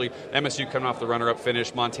 especially MSU coming off the runner-up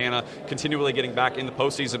finish, Montana continually getting back in the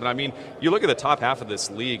postseason. But I mean, you look at the top half of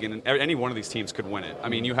this league, and any one of these teams could win it. I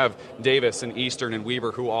mean, you have Davis and Eastern and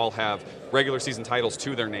Weber, who all have regular season titles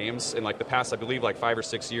to their names in the past, I believe, 5 or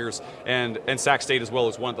 6 years, and Sac State as well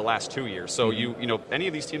as won it the last 2 years. So any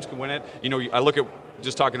of these teams can win it. I look at,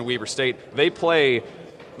 just talking to Weber State, they play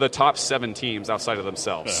the top 7 teams outside of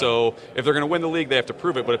themselves. So if they're going to win the league, they have to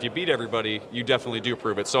prove it. But if you beat everybody, you definitely do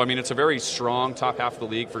prove it. So, I mean, it's a very strong top half of the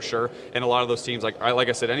league for sure. And a lot of those teams, like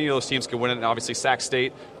I said, any of those teams can win it. And obviously, Sac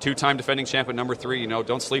State, 2-time defending champ at number 3,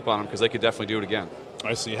 don't sleep on them because they could definitely do it again.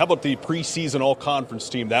 I see. How about the preseason all-conference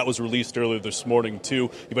team? That was released earlier this morning, too.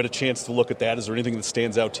 You've had a chance to look at that. Is there anything that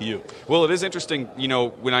stands out to you? Well, it is interesting.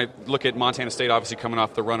 When I look at Montana State, obviously coming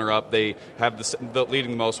off the runner-up, they have the leading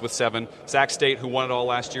the most with 7. Sac State, who won it all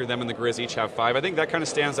last year, them and the Grizz each have 5. I think that kind of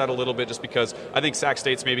stands out a little bit just because I think Sac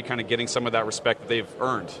State's maybe kind of getting some of that respect that they've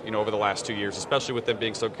earned, over the last 2 years, especially with them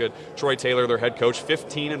being so good. Troy Taylor, their head coach,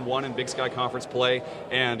 15-1 in Big Sky Conference play,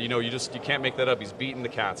 and, you can't make that up. He's beaten the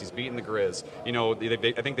Cats. He's beaten the Grizz.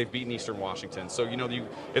 I think they've beaten Eastern Washington. So,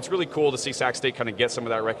 it's really cool to see Sac State kind of get some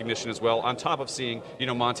of that recognition as well, on top of seeing,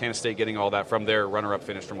 Montana State getting all that from their runner-up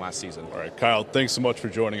finish from last season. All right, Kyle, thanks so much for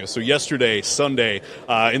joining us. So yesterday, Sunday,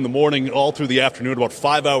 in the morning, all through the afternoon, about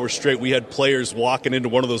 5 hours straight, we had players walking into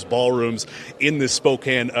one of those ballrooms in this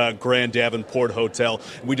Spokane Grand Davenport Hotel.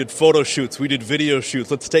 We did photo shoots. We did video shoots.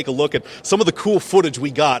 Let's take a look at some of the cool footage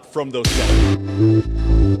we got from those guys.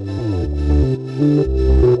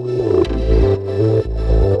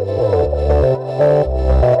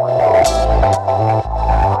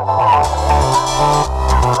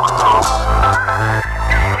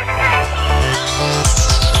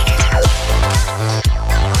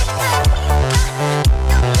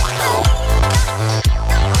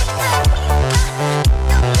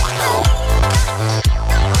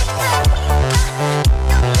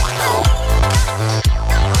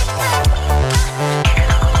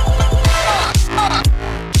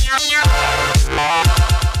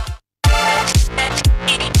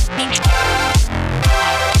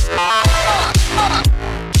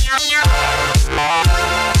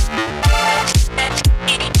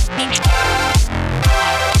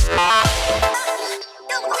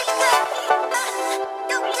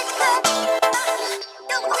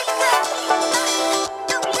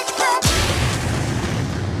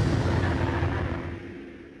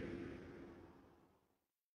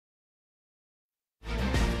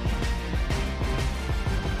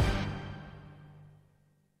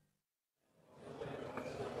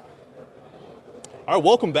 All right,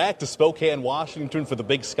 welcome back to Spokane, Washington for the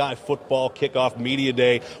Big Sky Football Kickoff Media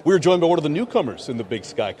Day. We're joined by one of the newcomers in the Big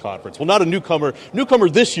Sky Conference. Well, not a newcomer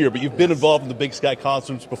this year, but you've been involved in the Big Sky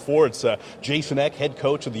Conference before. It's Jason Eck, head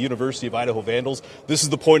coach of the University of Idaho Vandals. This is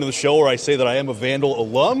the point of the show where I say that I am a Vandal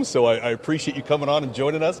alum, so I appreciate you coming on and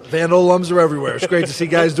joining us. Vandal alums are everywhere. It's great to see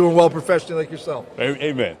guys doing well professionally like yourself.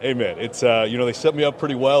 Amen. It's they set me up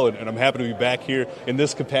pretty well, and I'm happy to be back here in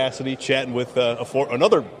this capacity chatting with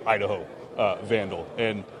another Idaho Vandal.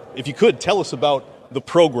 And if you could, tell us about the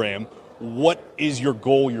program. What is your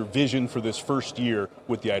goal, your vision for this first year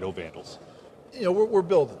with the Idaho Vandals? We're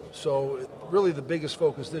building. So really the biggest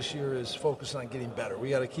focus this year is focusing on getting better. We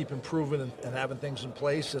got to keep improving and having things in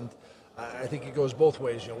place, and I think it goes both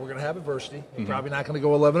ways. We're going to have adversity. We're probably not going to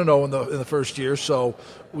go 11-0 in the first year, so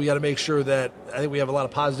we got to make sure that I think we have a lot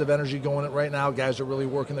of positive energy going right now. Guys are really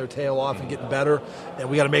working their tail off and getting better, and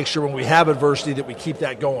we got to make sure when we have adversity that we keep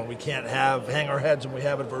that going. We can't hang our heads when we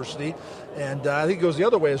have adversity, and I think it goes the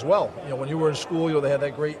other way as well. When you were in school, they had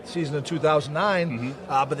that great season in 2009,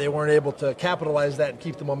 but they weren't able to capitalize that and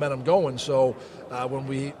keep the momentum going. So when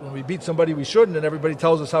we beat somebody we shouldn't, and everybody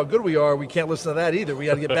tells us how good we are, we can't listen to that either. We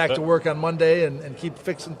got to get back to work on Monday and keep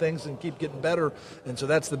fixing things and keep getting better. And so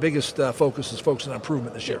that's the biggest focus, is focusing on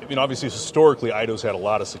improvement this year. Obviously, historically, Idaho's had a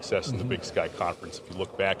lot of success in the Big Sky Conference. If you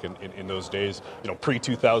look back in those days,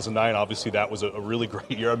 pre-2009, obviously that was a really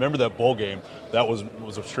great year. I remember that bowl game. That was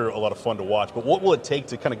I'm sure a lot of fun to watch. But what will it take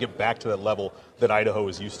to kind of get back to that level that Idaho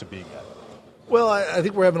is used to being at? Well, I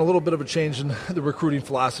think we're having a little bit of a change in the recruiting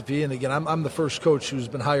philosophy. And again, I'm the first coach who's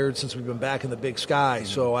been hired since we've been back in the Big Sky.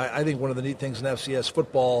 So I think one of the neat things in FCS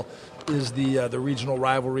football is the regional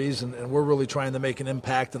rivalries, and we're really trying to make an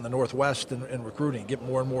impact in the Northwest in recruiting, get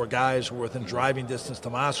more and more guys who are within driving distance to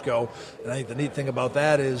Moscow. And I think the neat thing about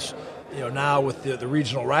that is, now with the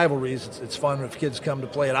regional rivalries, it's fun if kids come to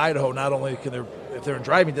play at Idaho. Not only if they're in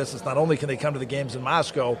driving distance, not only can they come to the games in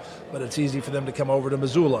Moscow, but it's easy for them to come over to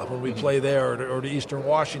Missoula when we play there, or to Eastern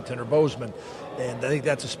Washington or Bozeman. And I think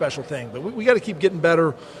that's a special thing. But we got to keep getting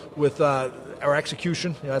better with our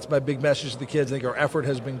execution. That's my big message to the kids. I think our effort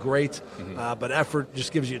has been great, but effort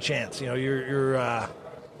just gives you a chance.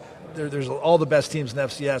 There's all the best teams in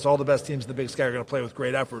FCS, all the best teams in the Big Sky are going to play with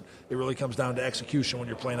great effort. It really comes down to execution when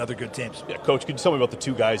you're playing other good teams. Yeah, Coach, could you tell me about the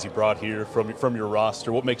two guys you brought here from your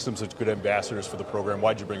roster? What makes them such good ambassadors for the program?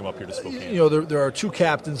 Why'd you bring them up here to Spokane? There are two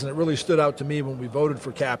captains, and it really stood out to me when we voted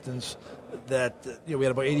for captains that we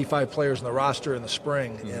had about 85 players in the roster in the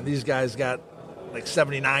spring, and these guys got like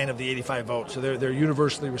 79 of the 85 votes. So they're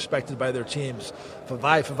universally respected by their teams.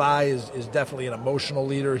 Favai is definitely an emotional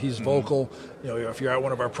leader. He's vocal. If you're at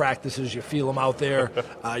one of our practices, you feel him out there.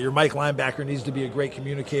 Your Mike linebacker needs to be a great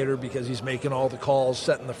communicator because he's making all the calls,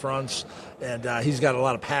 setting the fronts, and he's got a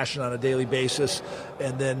lot of passion on a daily basis.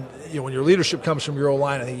 And then when your leadership comes from your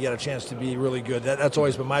O-line, I think you got a chance to be really good. That's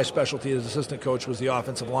always been my specialty as assistant coach, was the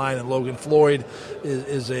offensive line. And Logan Floyd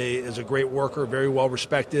is a great worker, very well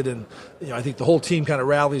respected, and I think the whole team kind of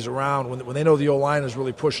rallies around when they know the O-line is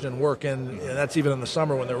really pushing and working, and that's even in the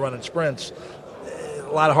summer when they're running sprints.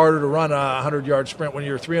 A lot harder to run a 100-yard sprint when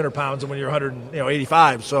you're 300 pounds than when you're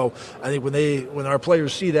 185. So I think when our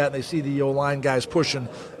players see that and they see the O-line guys pushing,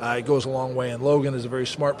 it goes a long way. And Logan is a very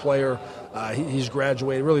smart player. He's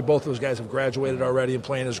graduated. Really, both those guys have graduated already and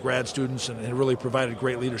playing as grad students, and really provided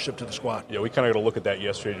great leadership to the squad. Yeah, we kind of got a look at that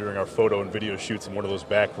yesterday during our photo and video shoots in one of those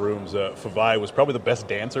back rooms. Favai was probably the best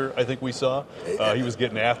dancer I think we saw. He was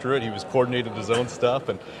getting after it. He was coordinating his own stuff,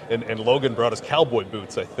 and Logan brought us cowboy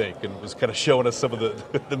boots, I think, and was kind of showing us some of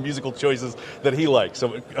the musical choices that he likes.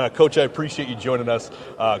 So, Coach, I appreciate you joining us.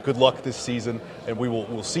 Good luck this season, and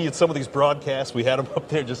we'll see you at some of these broadcasts. We had them up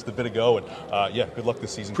there just a bit ago, and good luck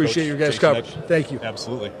this season. Appreciate Coach. your guys' coverage. Thank you.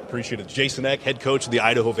 Absolutely. Appreciate it. Jason Eck, head coach of the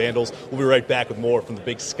Idaho Vandals. We'll be right back with more from the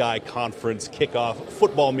Big Sky Conference Kickoff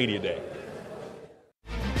Football Media Day.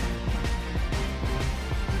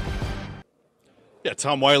 Yeah,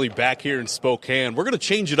 Tom Wiley back here in Spokane. We're going to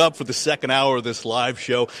change it up for the second hour of this live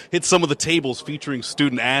show, hit some of the tables featuring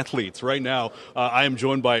student athletes. Right now, I am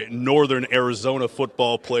joined by Northern Arizona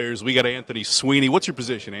football players. We got Anthony Sweeney. What's your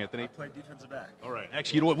position, Anthony? I play defensive back. All right.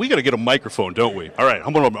 Actually, you know what? We got to get a microphone, don't we? All right,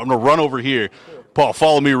 I'm gonna run over here. Paul,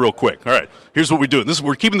 follow me real quick. All right, here's what we're doing.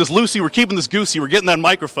 We're keeping this loosey, we're keeping this goosey, we're getting that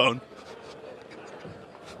microphone.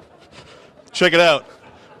 Check it out.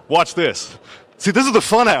 Watch this. See, this is the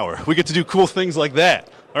fun hour. We get to do cool things like that.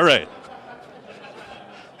 All right.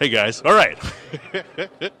 Hey, guys. All right.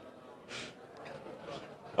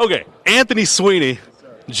 Okay, Anthony Sweeney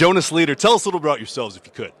Jonas Leader, tell us a little about yourselves if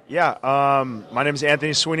you could. Yeah, my name is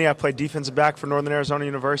Anthony Sweeney. I play defensive back for Northern Arizona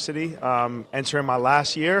University. Entering my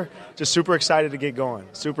last year, just super excited to get going.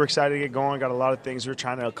 Got a lot of things we're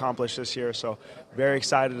trying to accomplish this year, so very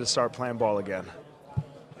excited to start playing ball again.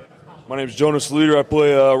 My name is Jonas Leader. I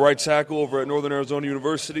play right tackle over at Northern Arizona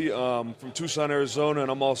University from Tucson, Arizona,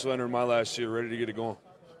 and I'm also entering my last year, ready to get it going.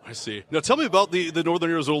 I see. Now, tell me about the Northern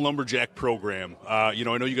Arizona Lumberjack program. I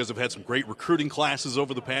know you guys have had some great recruiting classes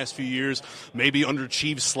over the past few years, maybe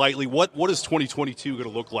underachieved slightly. What is 2022 going to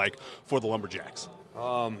look like for the Lumberjacks?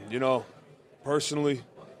 Personally,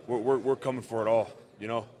 we're coming for it all.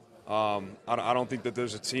 I don't think that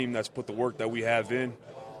there's a team that's put the work that we have in.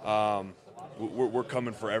 We're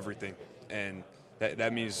coming for everything, and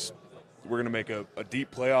that means we're going to make a deep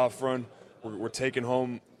playoff run. We're taking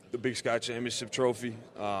home the Big Sky Championship trophy,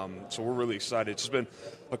 so we're really excited. It's been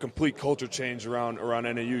a complete culture change around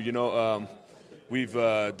NAU. We've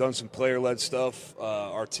done some player-led stuff.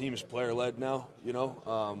 Our team is player-led now.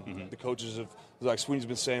 The coaches have, like Sweeney's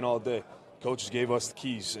been saying all day, coaches gave us the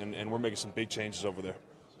keys, and we're making some big changes over there.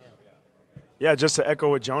 Yeah, just to echo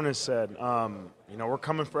what Jonas said, we're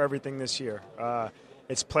coming for everything this year.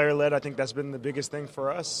 It's player-led. I think that's been the biggest thing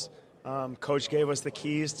for us. Coach gave us the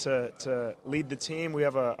keys to lead the team. We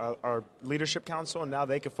have our leadership council, and now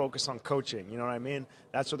they can focus on coaching. You know what I mean?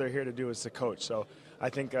 That's what they're here to do, is to coach. So I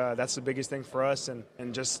think that's the biggest thing for us,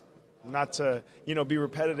 and just not to be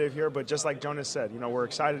repetitive here, but just like Jonas said, we're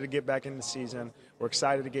excited to get back in the season. We're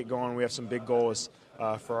excited to get going. We have some big goals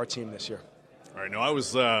for our team this year. All right, now I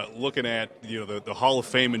was looking at the Hall of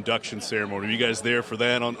Fame induction ceremony. Were you guys there for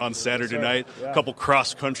that on Saturday night? Yeah. A couple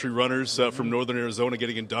cross-country runners from Northern Arizona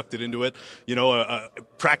getting inducted into it.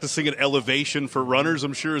 Practicing at elevation for runners,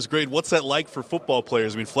 I'm sure, is great. What's that like for football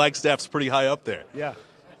players? I mean, Flagstaff's pretty high up there. Yeah,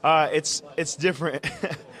 it's different,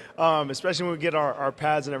 especially when we get our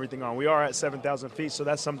pads and everything on. We are at 7,000 feet, so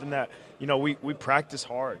that's something that we practice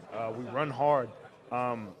hard. We run hard.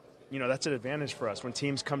 That's an advantage for us when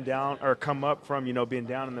teams come down or come up from being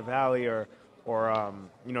down in the valley or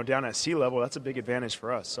down at sea level. That's a big advantage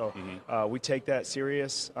for us. So we take that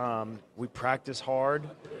serious. We practice hard,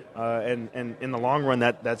 and in the long run,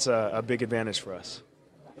 that's a big advantage for us.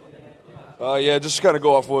 Just kind of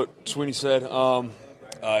go off what Sweeney said.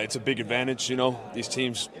 It's a big advantage. These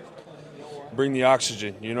teams bring the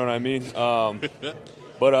oxygen. You know what I mean?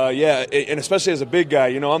 But and especially as a big guy,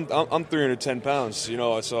 I'm 310 pounds,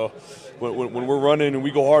 so when we're running and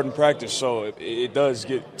we go hard in practice, so it does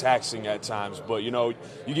get taxing at times. But you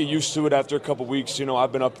get used to it after a couple weeks.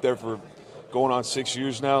 I've been up there for going on 6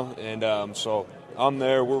 years now, and so I'm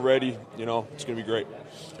there. We're ready. It's gonna be great.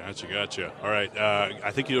 Gotcha. All right.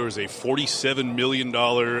 I think there was a $47 million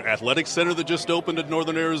athletic center that just opened in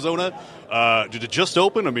Northern Arizona. Did it just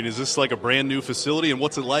open? I mean, is this like a brand new facility, and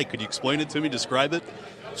what's it like? Could you explain it to me, describe it?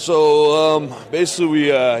 So basically,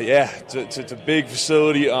 it's a big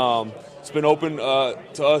facility. It's been open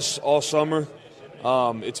to us all summer.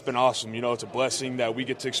 It's been awesome. It's a blessing that we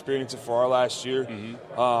get to experience it for our last year.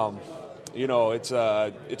 It's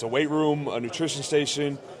a weight room, a nutrition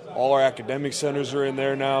station. All our academic centers are in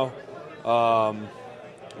there now.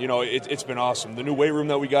 It's been awesome. The new weight room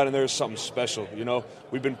that we got in there is something special.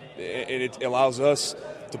 And it allows us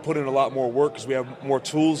to put in a lot more work because we have more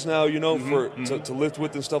tools now, to lift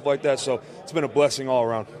with and stuff like that. So it's been a blessing all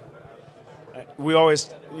around. We always,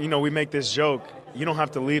 we make this joke. You don't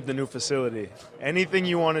have to leave the new facility. Anything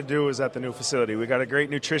you want to do is at the new facility. We got a great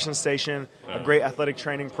nutrition station, a great athletic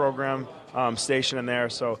training program station in there.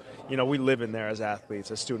 So, we live in there as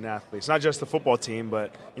athletes, as student athletes. Not just the football team,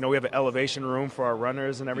 but, we have an elevation room for our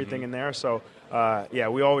runners and everything in there. So,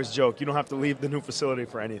 we always joke, you don't have to leave the new facility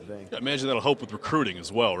for anything. I imagine that'll help with recruiting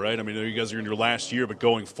as well, right? I mean, you guys are in your last year, but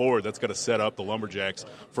going forward, that's got to set up the Lumberjacks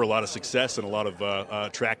for a lot of success and a lot of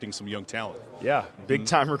attracting some young talent. Yeah,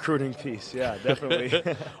 big-time recruiting piece. Yeah,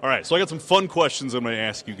 definitely. All right, so I got some fun questions I'm going to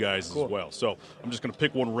ask you guys as well. So I'm just going to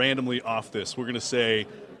pick one randomly off this. We're going to say,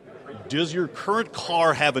 does your current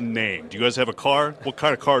car have a name? Do you guys have a car? What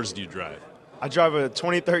kind of cars do you drive? I drive a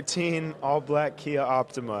 2013 all-black Kia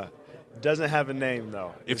Optima. Doesn't have a name,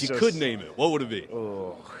 though. If you could name it, what would it be?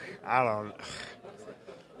 Oh, I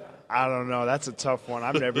don't know. That's a tough one.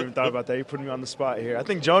 I've never even thought about that. You're putting me on the spot here. I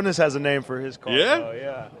think Jonas has a name for his car. Yeah? Though.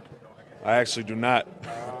 Yeah. I actually do not.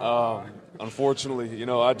 Unfortunately,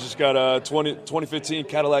 I just got a 2015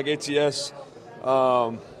 Cadillac ATS.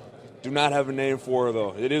 Do not have a name for her,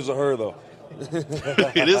 though. It is a her, though.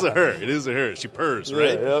 It is a her. It is a her. She purrs,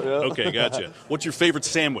 right? Yeah. Okay, gotcha. What's your favorite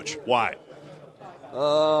sandwich? Why?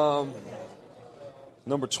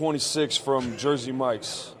 Number 26 from Jersey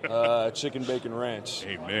Mike's, Chicken Bacon Ranch.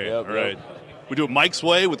 Amen. All right. We do it Mike's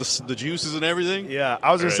way with the juices and everything? Yeah,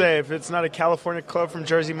 I was going All to right. say, if it's not a California club from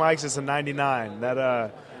Jersey Mike's, it's a 99.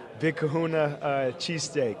 That Big Kahuna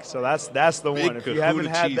cheesesteak. So that's the Big one. If you Kahuna haven't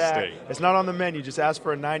had that, cheesesteak. it's not on the menu. Just ask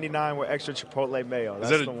for a 99 with extra chipotle mayo.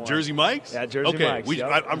 That's Is that the a one. Jersey Mike's? Yeah, Jersey okay. Mike's.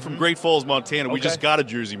 Yep. I'm from Great Falls, Montana. We Okay. just got a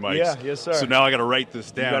Jersey Mike's. Yeah, yes, sir. So now I got to write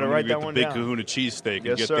this down. gotta I'm write gonna that get one the Big down. Kahuna cheesesteak and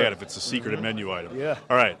Yes, get sir. that if it's a secret menu item. Yeah.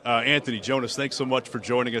 All right, Anthony, Jonas, thanks so much for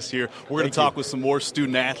joining us here. We're going Thank to talk you. with some more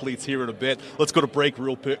student athletes here in a bit. Let's go to break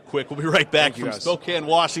real quick. We'll be right back Thank you, from guys. Spokane,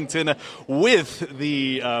 Washington, with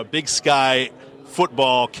the Big Sky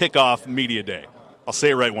Football Kickoff Media Day. I'll say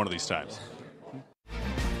it right one of these times.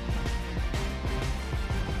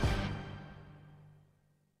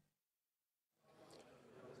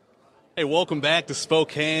 Hey, welcome back to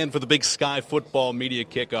Spokane for the Big Sky Football Media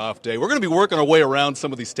Kickoff Day. We're going to be working our way around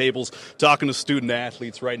some of these tables, talking to student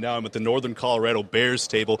athletes right now. I'm at the Northern Colorado Bears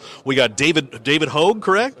table. We got David Hogue,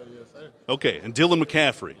 correct? Okay, and Dylan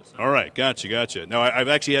McCaffrey. All right, gotcha. Now, I've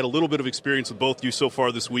actually had a little bit of experience with both of you so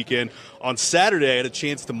far this weekend. On Saturday, I had a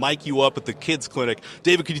chance to mic you up at the kids' clinic.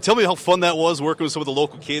 David, could you tell me how fun that was, working with some of the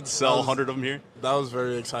local kids, all 100 of them here? That was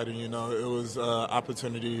very exciting. You know, it was an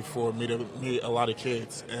opportunity for me to meet a lot of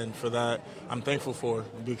kids, and for that, I'm thankful for,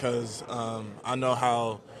 because I know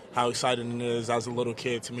how exciting it is as a little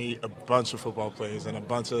kid to meet a bunch of football players and a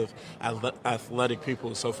bunch of athletic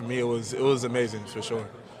people. So for me, it was amazing for sure.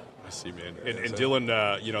 I see, man. And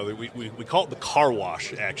Dylan, you know, we call it the car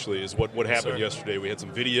wash, actually, is what happened yesterday. We had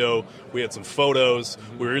some video, we had some photos.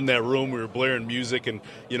 We were in that room, we were blaring music, and,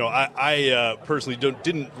 you know, I personally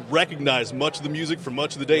didn't recognize much of the music for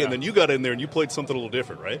much of the day, and then you got in there and you played something a little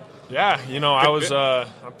different, right? Yeah, you know, I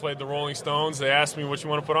played the Rolling Stones. They asked me what you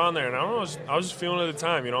want to put on there, and I don't know, I was just feeling it at the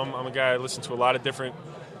time. You know, I'm a guy, I listen to a lot of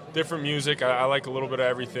different music. I like a little bit of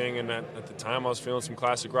everything, and at the time I was feeling some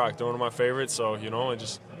classic rock. They're one of my favorites, so, you know, I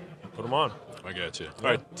just put them on. I got you. All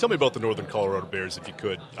right, tell me about the Northern Colorado Bears, if you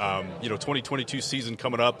could. You know, 2022 season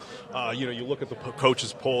coming up. You know, you look at the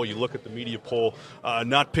coaches poll, you look at the media poll.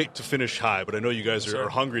 Not picked to finish high, but I know you guys are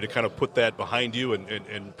hungry to kind of put that behind you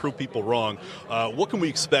and prove people wrong. What can we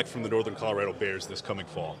expect from the Northern Colorado Bears this coming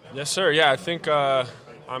fall? Yes, sir. Yeah, I think. I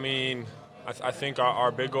think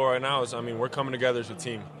our big goal right now is, we're coming together as a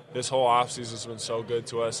team. This whole offseason has been so good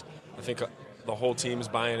to us. I think the whole team is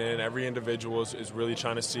buying in. Every individual is really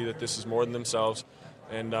trying to see that this is more than themselves.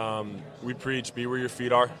 And we preach, be where your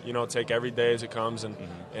feet are. You know, take every day as it comes. And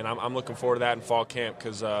I'm looking forward to that in fall camp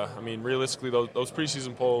because, realistically, those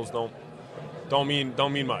preseason polls don't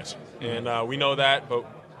mean much. And we know that, but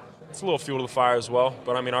it's a little fuel to the fire as well.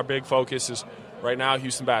 But, our big focus is right now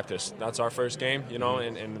Houston Baptist. That's our first game, you know,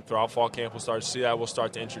 and throughout fall camp we'll start to see that. We'll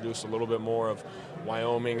start to introduce a little bit more of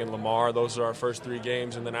Wyoming and Lamar. Those are our first 3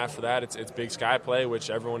 games, and then after that it's Big Sky play, which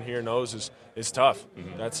everyone here knows is tough.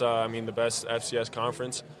 That's the best FCS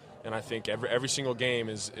conference, and I think every single game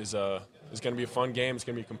is going to be a fun game. It's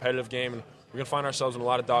going to be a competitive game, and we're going to find ourselves in a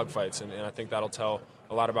lot of dogfights, and I think that'll tell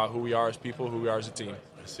a lot about who we are as people, who we are as a team.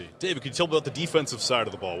 I see. David, can you tell me about the defensive side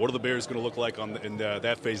of the ball? What are the Bears going to look like in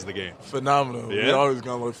that phase of the game? Phenomenal. Yeah? We're always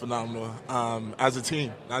going to look phenomenal as a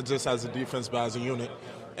team, not just as a defense, but as a unit.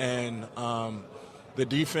 And the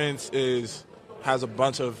defense has a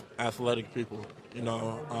bunch of athletic people. You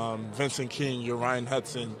know, Vincent King, Urian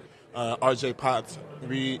Hudson, R.J. Potts,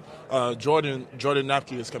 Jordan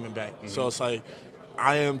Napke is coming back. So it's like,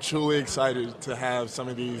 I am truly excited to have some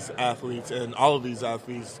of these athletes and all of these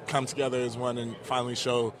athletes come together as one and finally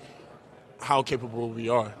show how capable we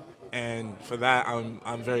are. And for that,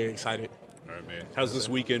 I'm very excited. All right, man. How's this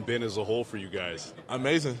weekend been as a whole for you guys?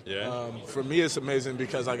 Amazing. Yeah. For me, it's amazing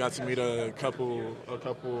because I got to meet a couple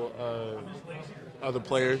other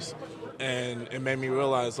players, and it made me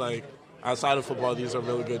realize, like, outside of football, these are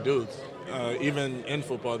really good dudes. Even in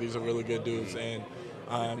football, these are really good dudes. And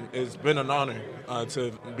it's been an honor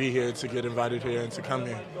to be here, to get invited here, and to come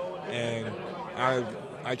here. And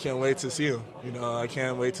I can't wait to see them. You know, I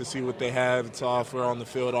can't wait to see what they have to offer on the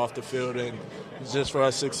field, off the field, and just for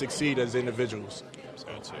us to succeed as individuals.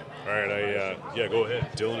 All right, go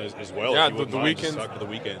ahead. Dylan as well. Yeah, if you wouldn't mind, just talk about the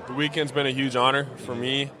weekend. The weekend's been a huge honor for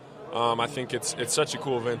me. I think it's such a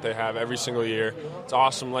cool event they have every single year. It's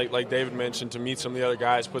awesome, like David mentioned, to meet some of the other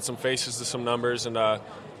guys, put some faces to some numbers, and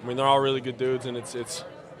they're all really good dudes, and it's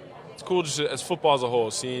cool just as football as a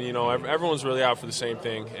whole, seeing, you know, everyone's really out for the same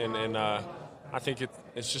thing, and I think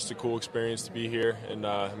it's just a cool experience to be here, and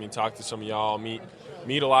talk to some of y'all, meet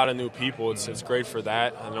a lot of new people. It's great for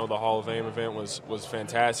that. I know the Hall of Fame event was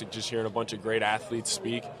fantastic, just hearing a bunch of great athletes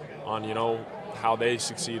speak on, you know, how they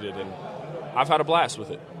succeeded, and I've had a blast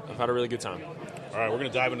with it. I've had a really good time. All right, we're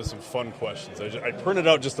going to dive into some fun questions. I printed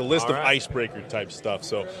out just a list of icebreaker type stuff,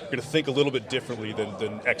 so we're going to think a little bit differently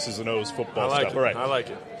than X's and O's football stuff. All right. I like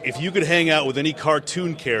it. If you could hang out with any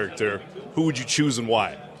cartoon character, who would you choose and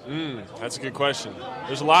why? That's a good question.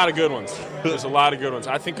 There's a lot of good ones.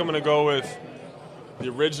 I think I'm going to go with the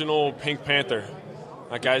original Pink Panther.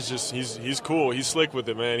 That guy's he's cool. He's slick with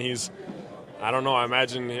it, man. I don't know. I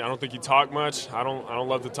don't think he talk much. I don't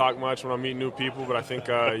love to talk much when I'm meeting new people, but I think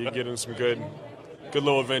you get in some good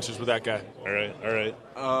little adventures with that guy. All right.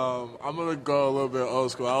 I'm gonna go a little bit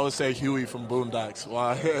old school. I would say Huey from Boondocks.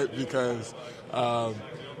 Why? Because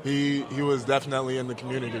he was definitely in the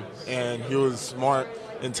community, and he was smart,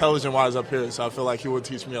 intelligent-wise up here. So I feel like he would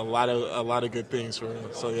teach me a lot of good things for him.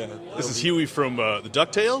 So yeah. This is Huey from the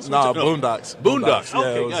DuckTales? No, Boondocks. Boondocks.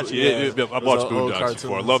 Okay, gotcha. Yeah, I've watched Boondocks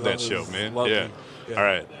before. I love that show, man. Yeah.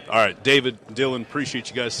 All right. David, Dylan, appreciate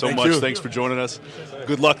you guys so much. Thanks for joining us.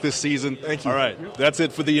 Good luck this season. Thank you. All right, that's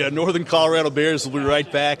it for the Northern Colorado Bears. We'll be right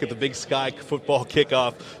back at the Big Sky Football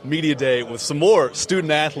Kickoff Media Day with some more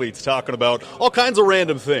student athletes talking about all kinds of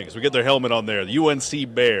random things. We get their helmet on there. The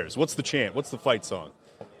UNC Bears. What's the chant? What's the fight song?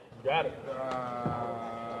 Got it.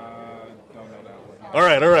 All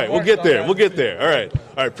right. We'll get there. All right.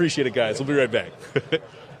 Appreciate it, guys. We'll be right back.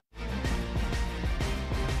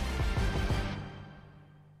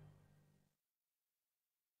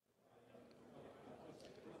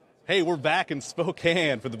 Hey, we're back in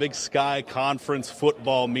Spokane for the Big Sky Conference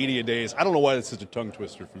Football Media Days. I don't know why that's such a tongue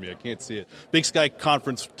twister for me. I can't see it. Big Sky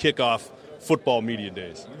Conference Kickoff Football Media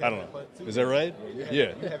Days. I don't know. Is that right?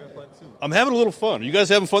 Yeah. You're having fun too. I'm having a little fun. Are you guys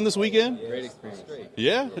having fun this weekend? Great experience.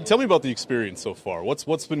 Yeah? And tell me about the experience so far. What's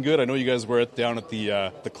been good? I know you guys were down at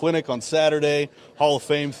the clinic on Saturday, Hall of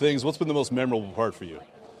Fame things. What's been the most memorable part for you?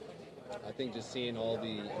 I think just seeing all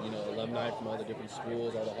the alumni from all the different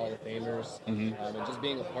schools, all the Hall of Famers, and just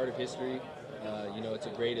being a part of history. It's a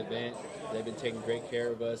great event. They've been taking great care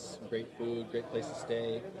of us, great food, great place to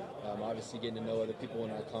stay. Obviously getting to know other people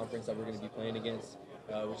in our conference that we're going to be playing against,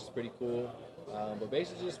 which is pretty cool. But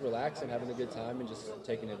basically just relaxing, having a good time, and just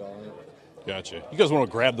taking it all in. Gotcha. You guys want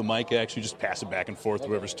to grab the mic, actually, just pass it back and forth,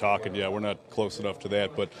 whoever's talking. Yeah, we're not close enough to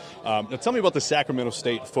that. But now tell me about the Sacramento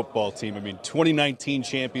State football team. I mean, 2019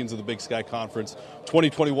 champions of the Big Sky Conference,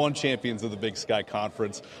 2021 champions of the Big Sky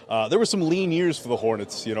Conference. There were some lean years for the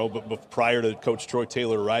Hornets, but prior to Coach Troy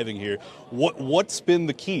Taylor arriving here. What's been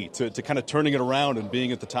the key to kind of turning it around and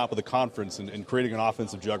being at the top of the conference and creating an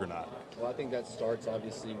offensive juggernaut? Well, I think that starts,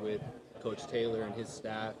 obviously, with Coach Taylor and his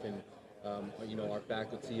staff and our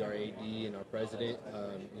faculty, our AD, and our president.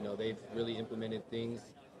 They've really implemented things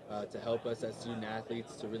to help us as student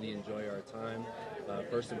athletes to really enjoy our time,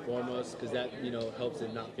 first and foremost, because that, helps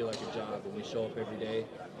it not feel like a job when we show up every day.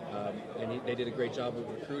 They did a great job of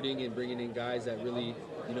recruiting and bringing in guys that really,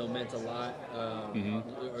 meant a lot,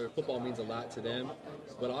 or football means a lot to them.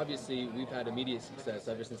 But obviously, we've had immediate success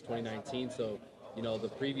ever since 2019, so the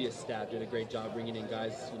previous staff did a great job bringing in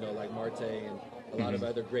guys, like Marte and a lot of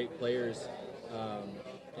other great players.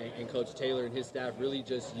 And Coach Taylor and his staff really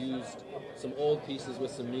just used some old pieces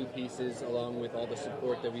with some new pieces, along with all the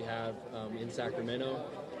support that we have in Sacramento,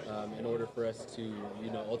 in order for us to,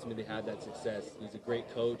 ultimately have that success. He's a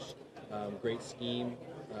great coach, great scheme.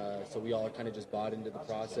 So we all kind of just bought into the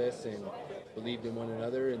process and believed in one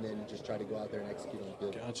another, and then just tried to go out there and execute on the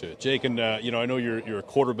field. Gotcha, Jake. And I know you're a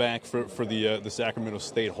quarterback for the Sacramento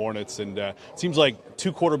State Hornets, and it seems like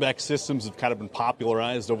two quarterback systems have kind of been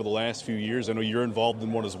popularized over the last few years. I know you're involved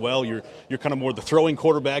in one as well. You're kind of more the throwing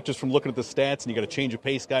quarterback, just from looking at the stats, and you got a change of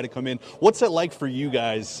pace guy to come in. What's that like for you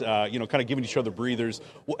guys? Kind of giving each other breathers.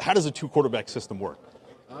 How does a two quarterback system work?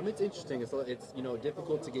 It's interesting. It's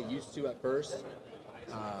difficult to get used to at first.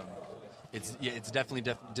 It's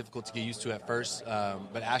definitely difficult to get used to at first,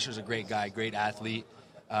 but Asher's a great guy, great athlete,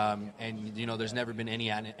 and there's never been any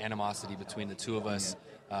animosity between the two of us.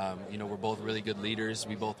 We're both really good leaders.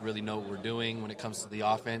 We both really know what we're doing when it comes to the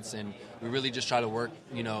offense, and we really just try to work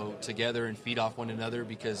together and feed off one another,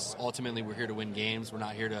 because ultimately we're here to win games. We're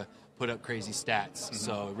not here to put up crazy stats.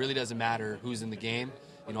 So it really doesn't matter who's in the game.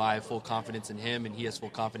 I have full confidence in him, and he has full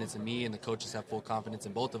confidence in me, and the coaches have full confidence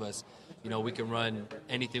in both of us. We can run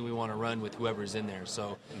anything we want to run with whoever's in there.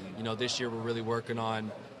 So, this year we're really working on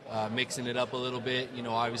mixing it up a little bit.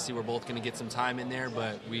 Obviously we're both going to get some time in there,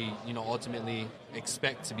 but we, ultimately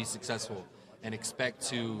expect to be successful and expect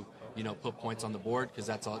to, put points on the board, because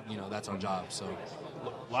that's all, that's our job. So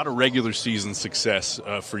a lot of regular season success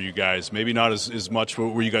for you guys. Maybe not as much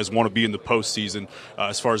where you guys want to be in the postseason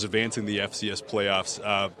as far as advancing the FCS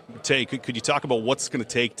playoffs. Tay, could you talk about what's going to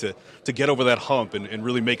take to get over that hump and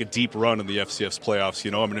really make a deep run in the FCS playoffs?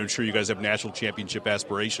 I'm sure you guys have national championship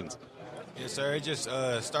aspirations. Yes, sir. It just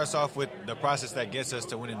starts off with the process that gets us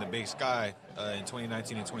to winning the Big Sky in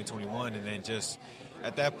 2019 and 2021. And then just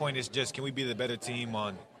at that point, it's just can we be the better team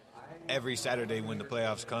on every Saturday when the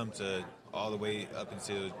playoffs come to all the way up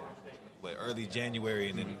until early January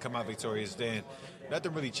and then come out victorious then.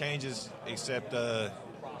 Nothing really changes except now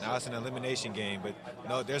it's an elimination game. But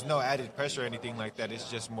no, there's no added pressure or anything like that. It's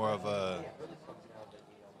just more of a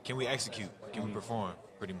can we execute? Can we perform?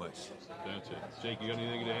 Pretty much. Gotcha. Jake, you got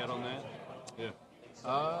anything to add on that?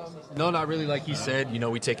 Yeah. No, not really. Like he said,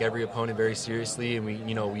 we take every opponent very seriously, and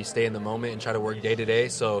we stay in the moment and try to work day to day.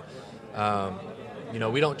 So,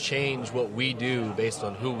 we don't change what we do based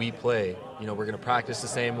on who we play. We're going to practice the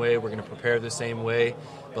same way. We're going to prepare the same way.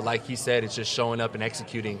 But like he said, it's just showing up and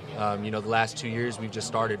executing. The last 2 years we've just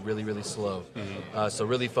started really, really slow. So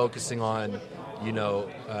really focusing on,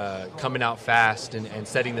 coming out fast and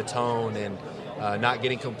setting the tone and not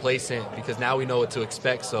getting complacent because now we know what to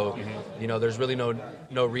expect. So, there's really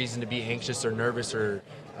no reason to be anxious or nervous or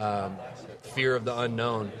fear of the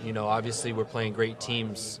unknown. Obviously we're playing great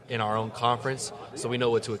teams in our own conference, so we know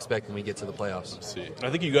what to expect when we get to the playoffs. Let's see. I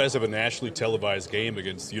think you guys have a nationally televised game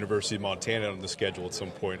against the University of Montana on the schedule at some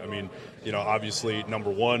point. I mean, obviously number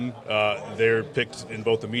one, they're picked in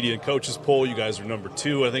both the media and coaches poll. You guys are number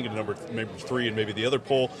two, I think, and number maybe three and maybe the other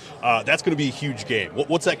poll. That's going to be a huge game.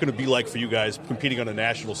 What's that going to be like for you guys competing on a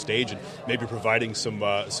national stage and maybe providing some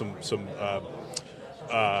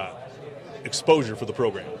exposure for the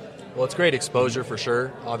program? Well, it's great exposure for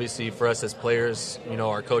sure. Obviously, for us as players,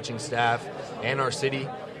 our coaching staff and our city.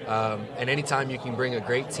 And anytime you can bring a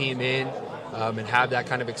great team in and have that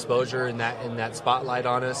kind of exposure and that spotlight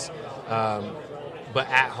on us, but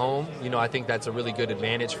at home, I think that's a really good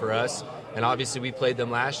advantage for us. And obviously, we played them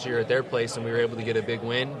last year at their place, and we were able to get a big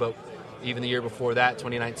win. But even the year before that,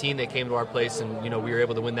 2019, they came to our place, and we were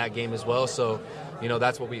able to win that game as well. So,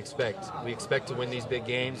 that's what we expect. We expect to win these big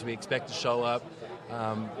games. We expect to show up.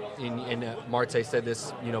 And Marte said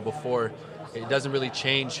this, before. It doesn't really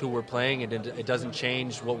change who we're playing. It doesn't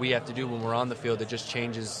change what we have to do when we're on the field. It just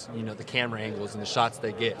changes, the camera angles and the shots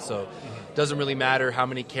they get. So it doesn't really matter how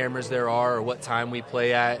many cameras there are or what time we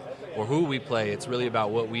play at or who we play. It's really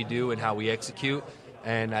about what we do and how we execute.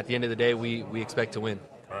 And at the end of the day, we expect to win.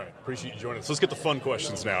 All right, appreciate you joining us. Let's get the fun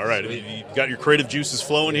questions now. All right, you got your creative juices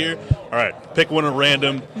flowing here? All right, pick one at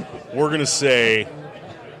random. We're going to say,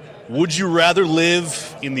 would you rather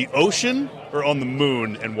live in the ocean or on the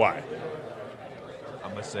moon, and why?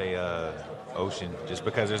 I'm going to say ocean, just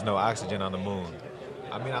because there's no oxygen on the moon.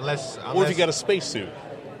 I mean, unless Or if you got a spacesuit.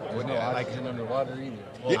 With no oxygen underwater either.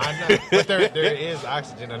 Well, I know, but there is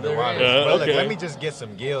oxygen underwater. But look, okay. let me just get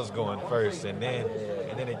some gills going first, and then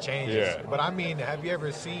it changes. Yeah. But I mean, have you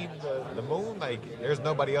ever seen the moon? Like, there's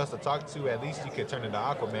nobody else to talk to. At least you could turn into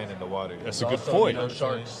Aquaman in the water. That's a good point. No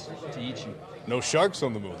sharks to eat you. No sharks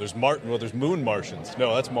on the moon. There's there's moon Martians.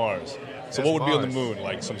 No, that's Mars. So That's what would be on the Mars. moon?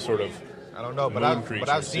 Like some sort of I don't know, but moon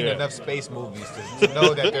I've seen creatures, enough space movies to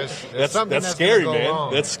know that there's something that's that's scary, gonna go man.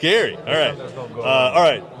 wrong. That's scary. All right. something that's gonna go All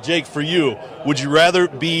right, Jake, for you, would you rather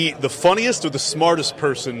be the funniest or the smartest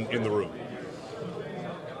person in the room?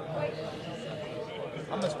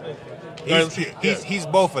 He's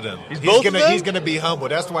both of them. He's both of them? He's gonna be humble.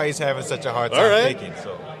 That's why he's having such a hard All time right. thinking.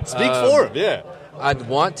 So Speak for him, yeah. I'd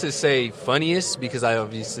want to say funniest because I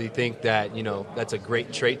obviously think that, that's a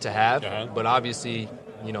great trait to have. But obviously,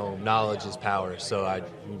 knowledge is power. So I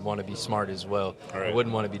want to be smart as well. All right. I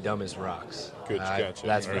wouldn't want to be dumb as rocks. Good, gotcha.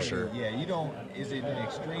 That's All for right. sure. yeah, you don't. Is it an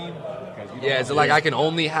extreme? Yeah, is it like I can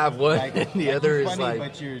only have one and the other you're is funny, like...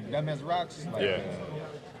 but you're dumb as rocks. Like, Yeah.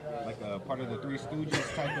 Like a part of the Three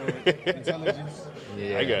Stooges type of intelligence.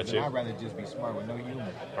 Yeah. I got Then you. I'd rather just be smart with no humor.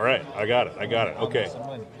 All right, I got it. I'll Okay. make some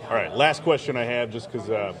money. All right, last question I have, just because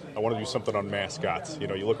I want to do something on mascots. You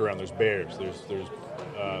look around. There's bears.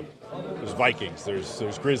 There's Vikings.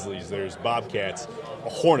 There's Grizzlies. There's Bobcats. A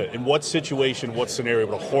hornet. In what situation, what scenario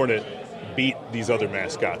would a hornet beat these other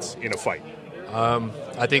mascots in a fight?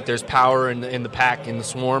 I think there's power in the pack, in the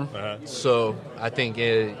swarm. So I think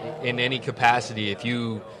in any capacity, if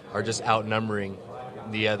you are just outnumbering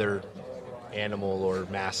the other animal or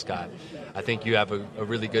mascot, I think you have a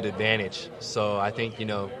really good advantage. So I think,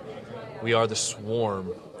 we are the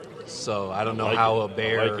swarm. So I don't know how a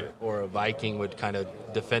bear or a Viking would kind of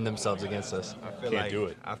defend themselves against us.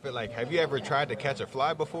 I feel like, have you ever tried to catch a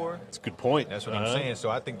fly before? That's a good point. That's what I'm saying. So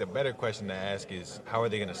I think the better question to ask is, how are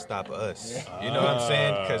they going to stop us? You know what I'm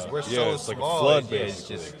saying? Because we're so it's like a small. flood, it's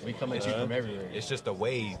basically. just We come at you from everywhere. It's just a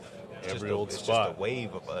wave. Every it's old just spot. a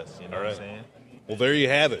wave of us. You know All what right. I'm saying? Well, there you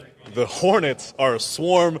have it. The Hornets are a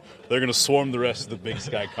swarm. They're going to swarm the rest of the Big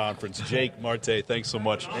Sky Conference. Jake, Marte, thanks so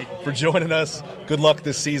much for joining us. Good luck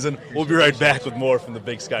this season. We'll be right back with more from the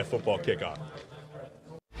Big Sky Football Kickoff.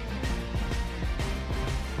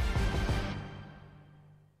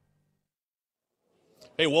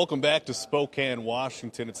 Hey, welcome back to Spokane,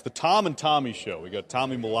 Washington. It's the Tom and Tommy Show. We got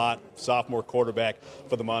Tommy Mellott, sophomore quarterback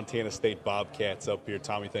for the Montana State Bobcats up here.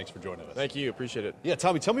 Tommy, thanks for joining us. Thank you. Appreciate it. Yeah,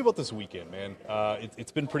 Tommy, tell me about this weekend, man.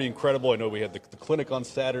 It's been pretty incredible. I know we had the clinic on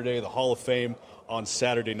Saturday, the Hall of Fame on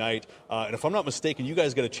Saturday night. And if I'm not mistaken, you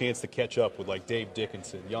guys got a chance to catch up with, like, Dave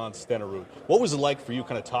Dickinson, Jan Stenerud. What was it like for you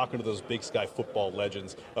kind of talking to those Big Sky football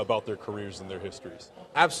legends about their careers and their histories?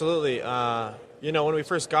 Absolutely. When we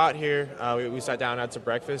first got here, we sat down, had some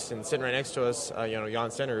breakfast, and sitting right next to us, Jan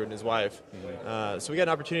Stenerud and his wife. So we got an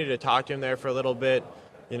opportunity to talk to him there for a little bit,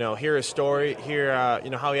 hear his story, hear,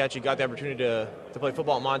 how he actually got the opportunity to play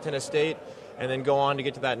football at Montana State, and then go on to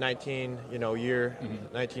get to that 19 years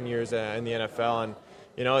in the NFL. And,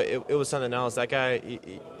 it was something else. That guy,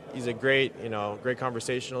 he's a great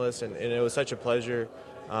conversationalist, and it was such a pleasure.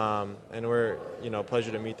 And we're,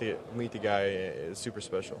 pleasure to meet the guy. It's super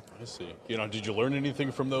special. I see. Did you learn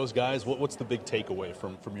anything from those guys? What's the big takeaway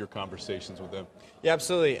from your conversations with them? Yeah,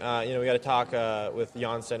 absolutely. We got to talk with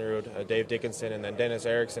Jan Stenerud, Dave Dickinson, and then Dennis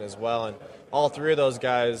Erickson as well. And all three of those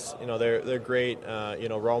guys, they're great,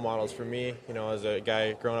 role models for me, as a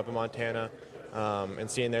guy growing up in Montana, and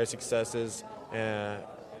seeing their successes.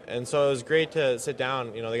 And so it was great to sit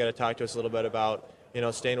down. They got to talk to us a little bit about,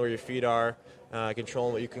 staying where your feet are.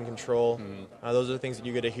 Controlling what you can control. Those are the things that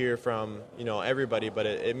you get to hear from, everybody, but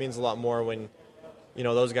it means a lot more when,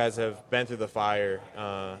 those guys have been through the fire.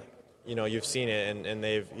 You've seen it, and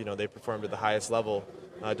they've performed at the highest level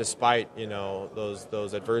despite,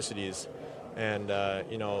 those adversities. And,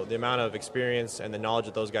 the amount of experience and the knowledge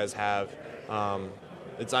that those guys have,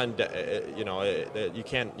 you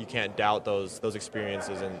can't doubt those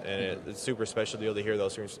experiences, and it's super special to be able to hear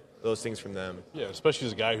those things from them. Yeah, especially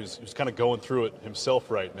as a guy who's kind of going through it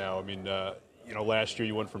himself right now. I mean, last year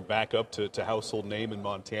you went from backup to household name in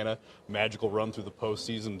Montana, magical run through the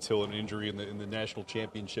postseason until an injury in the national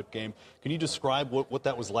championship game. Can you describe what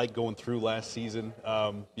that was like going through last season?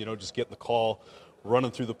 Just getting the call,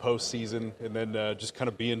 running through the postseason, and then just kind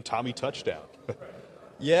of being Tommy Touchdown.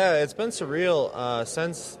 Yeah, it's been surreal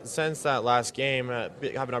since that last game. Have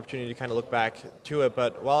an opportunity to kind of look back to it,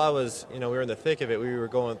 but while I was, we were in the thick of it, we were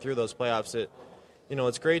going through those playoffs.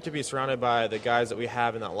 It's great to be surrounded by the guys that we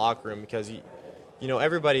have in that locker room, because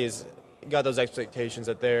everybody's got those expectations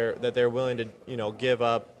that they're willing to give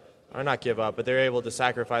up, or not give up, but they're able to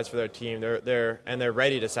sacrifice for their team. They're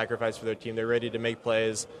ready to sacrifice for their team. They're ready to make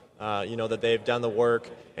plays. That they've done the work,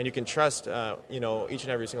 and you can trust each and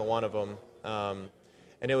every single one of them.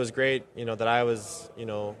 And it was great, that I was,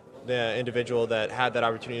 the individual that had that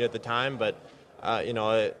opportunity at the time. But,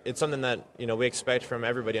 it's something that, we expect from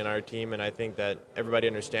everybody on our team, and I think that everybody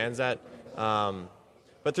understands that.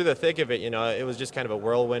 But through the thick of it, it was just kind of a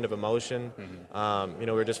whirlwind of emotion. We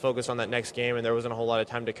were just focused on that next game, and there wasn't a whole lot of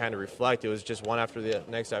time to kind of reflect. It was just one after the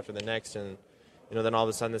next. And, then all of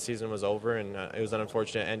a sudden the season was over, and it was an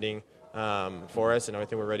unfortunate ending for us, and I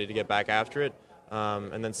think we're ready to get back after it.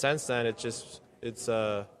 And then since then, it's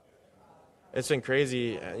been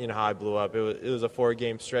crazy, how I blew up. It was a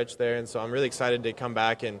 4-game stretch there, and so I'm really excited to come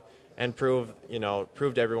back and prove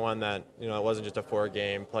to everyone that it wasn't just a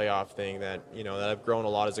 4-game playoff thing. That that I've grown a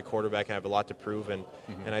lot as a quarterback and I have a lot to prove, and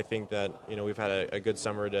I think that we've had a good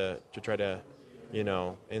summer to try to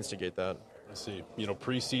instigate that. I see.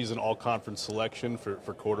 Preseason all-conference selection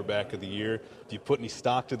for quarterback of the year. Do you put any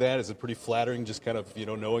stock to that? Is it pretty flattering, just kind of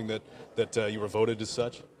knowing that you were voted as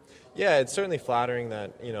such? Yeah, it's certainly flattering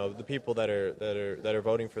that the people that are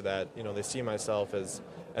voting for that, they see myself as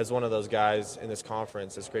one of those guys in this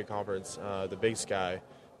conference, this great conference, the Big Sky,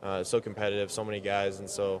 so competitive, so many guys, and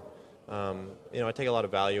so I take a lot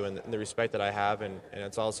of value in the respect that I have, and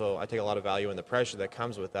it's also I take a lot of value in the pressure that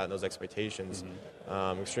comes with that and those expectations.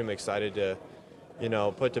 I'm extremely excited to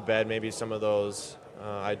put to bed maybe some of those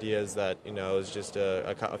ideas that is just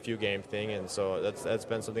a few game thing, and so that's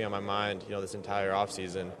been something on my mind this entire off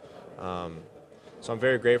season. So I'm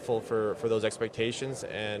very grateful for those expectations,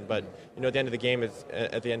 but at the end of the game,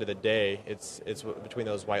 at the end of the day, it's between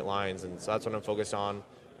those white lines, and so that's what I'm focused on.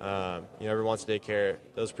 Everyone wants to take care.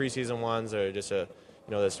 Those preseason ones are just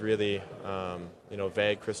this really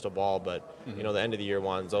vague crystal ball, but the end of the year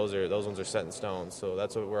ones, those ones are set in stone. So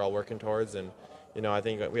that's what we're all working towards, and I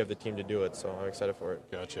think we have the team to do it, so I'm excited for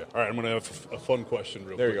it. Gotcha. All right, I'm going to have a fun question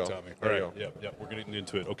real quick, Tommy. There you go. Yep, we're getting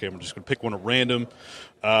into it. Okay, I'm just going to pick one at random.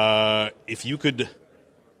 If you could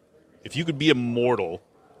If you could be immortal,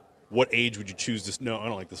 what age would you choose to? No, I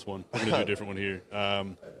don't like this one. We're going to do a different one here.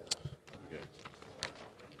 Okay.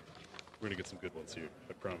 We're going to get some good ones here.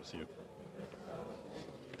 I promise you.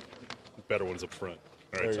 Better ones up front.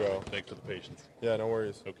 All right, there you go. Thanks for the patience. Yeah, no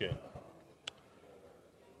worries. Okay.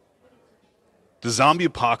 The zombie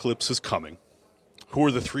apocalypse is coming. Who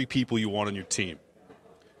are the 3 people you want on your team?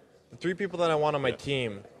 The 3 people that I want on my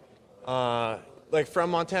team, like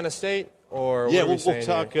from Montana State, or Yeah, what we'll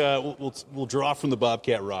talk. We'll draw from the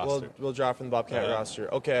Bobcat roster. We'll draw from the Bobcat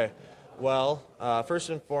roster. Okay. Well, first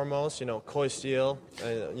and foremost, Coy Steele,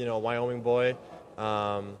 Wyoming boy.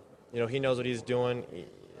 He knows what he's doing.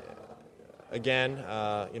 Again,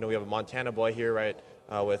 we have a Montana boy here, right,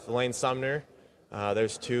 with Lane Sumner.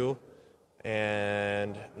 There's 2.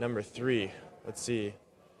 And number 3, let's see.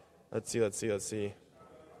 Oh,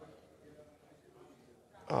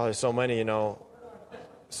 there's so many,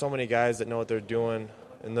 so many guys that know what they're doing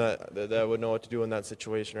and that would know what to do in that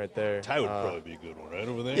situation right there. Ty would probably be a good one, right,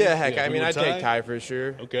 over there? Yeah, heck, I'd take Ty for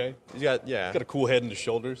sure. Okay. He's got a cool head and the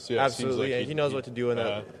shoulders. Yeah, absolutely. Like he knows what to do in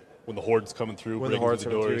that. When the horde's coming through, breaking through the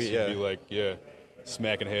doors, he'd be like,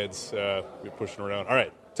 smacking heads, be pushing around. All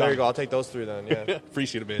right. There you go. I'll take those 3 then. Yeah.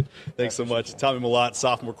 Appreciate it, man. Thanks so much. Tommy Malott,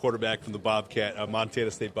 sophomore quarterback from the Montana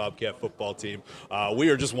State Bobcat football team. We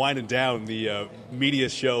are just winding down the media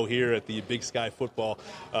show here at the Big Sky Football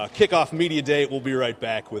Kickoff Media Day. We'll be right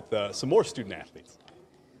back with some more student athletes.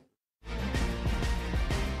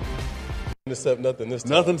 Intercept nothing this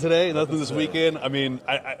time. Nothing today, nothing this weekend. I mean,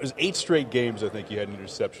 it was 8 straight games, I think, you had an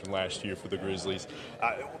interception last year for the Grizzlies.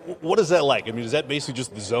 What is that like? I mean, is that basically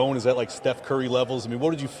just the zone? Is that like Steph Curry levels? I mean, what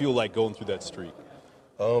did you feel like going through that streak?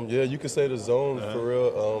 Yeah, you could say the zone for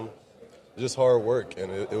real. Just hard work,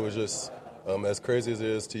 and it was just as crazy as it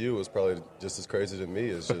is to you. It was probably just as crazy to me.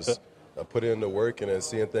 It's just put in the work and then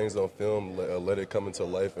seeing things on film, let it come into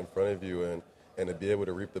life in front of you, and to be able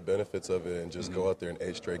to reap the benefits of it and just go out there in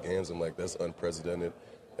 8 straight games, I'm like, that's unprecedented.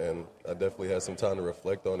 And I definitely had some time to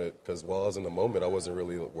reflect on it because while I was in the moment, I wasn't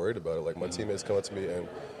really worried about it. Like, my teammates come up to me and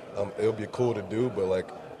it would be cool to do, but, like,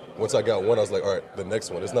 once I got one, I was like, all right, the next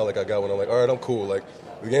one. It's not like I got one. I'm like, all right, I'm cool. Like,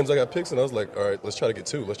 the games I got picks, and I was like, all right, let's try to get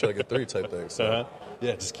 2. Let's try to get 3 type thing. So.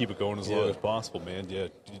 Yeah, just keep it going as long as possible, man. Yeah,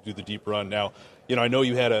 you do the deep run. Now, I know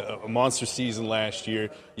you had a monster season last year.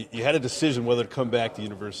 You had a decision whether to come back to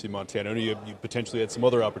University of Montana. I know you potentially had some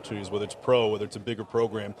other opportunities, whether it's pro, whether it's a bigger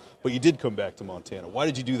program, but you did come back to Montana. Why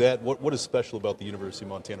did you do that? What is special about the University of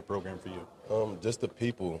Montana program for you? Just the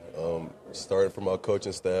people. Starting from our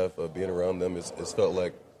coaching staff, being around them, it's felt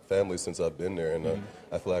like family since I've been there, and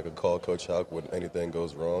I feel like I could call Coach Houck when anything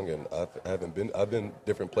goes wrong. And I've been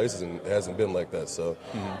different places, and it hasn't been like that. So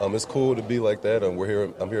it's cool to be like that. I'm here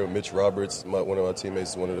with Mitch Roberts, one of my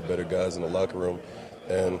teammates, one of the better guys in the locker room,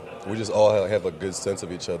 and we just all have a good sense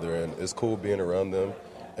of each other, and it's cool being around them.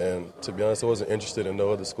 And to be honest, I wasn't interested in no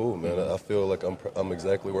other school, man. I feel like I'm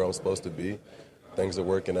exactly where I'm supposed to be. Things are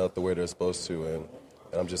working out the way they're supposed to, and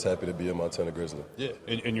I'm just happy to be a Montana Grizzly. Yeah,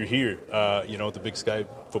 and you're here, at the Big Sky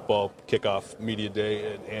Football Kickoff Media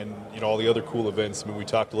Day and all the other cool events. I mean, we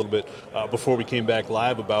talked a little bit before we came back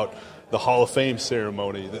live about the Hall of Fame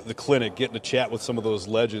ceremony, the clinic, getting to chat with some of those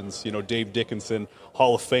legends. Dave Dickinson,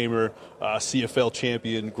 Hall of Famer, CFL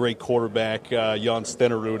champion, great quarterback, Jan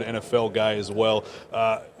Stenerud, NFL guy as well.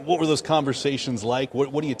 What were those conversations like?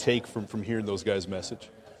 What do you take from hearing those guys' message?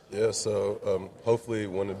 Yeah, so hopefully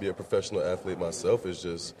wanting to be a professional athlete myself is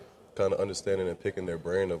just kind of understanding and picking their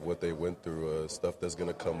brain of what they went through, stuff that's going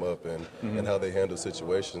to come up and how they handle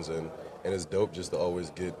situations. And it's dope just to always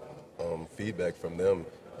get feedback from them.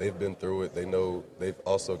 They've been through it. They know they've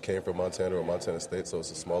also came from Montana or Montana State, so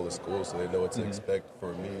it's a smaller school, so they know what to expect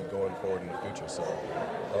for me going forward in the future. So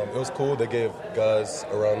it was cool. They gave guys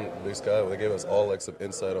around Big Sky, they gave us all like some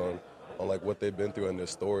insight on like what they've been through and their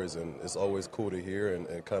stories, and it's always cool to hear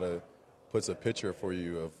and kind of puts a picture for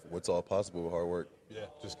you of what's all possible with hard work. Yeah,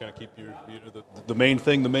 just kind of keep the main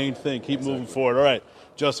thing, keep moving forward. All right,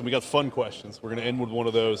 Justin, we got fun questions. We're going to end with one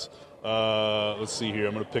of those. Let's see here.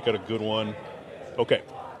 I'm going to pick out a good one. Okay.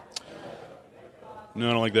 No,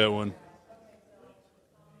 I don't like that one.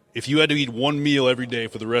 If you had to eat one meal every day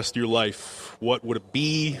for the rest of your life, what would it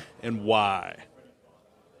be and why?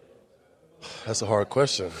 That's a hard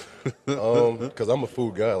question. Because I'm a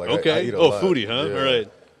food guy. Like, okay. I eat a lot. Foodie, huh? Yeah. All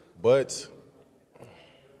right. But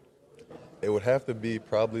it would have to be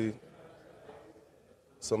probably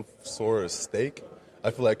some sort of steak.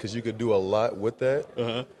 I feel like because you could do a lot with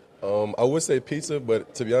that. I would say pizza,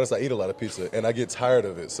 but to be honest, I eat a lot of pizza, and I get tired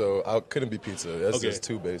of it, so I couldn't be pizza. That's just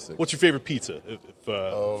too basic. What's your favorite pizza?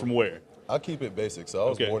 From where? I'll keep it basic. So I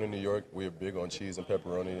was born in New York. We're big on cheese and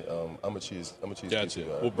pepperoni. I'm a cheese pizza guy.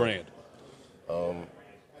 What brand?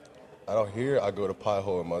 Out here, I go to Pie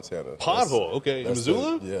Hole in Montana. Pothole, okay. In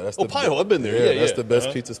Missoula? That's the Pie Hole. I've been there. Yeah, that's the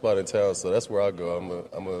best pizza spot in town. So that's where I go.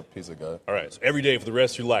 I'm a pizza guy. All right. So every day for the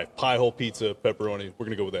rest of your life, Pie Hole pizza, pepperoni. We're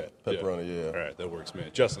gonna go with that. Pepperoni, yeah. All right, that works, man.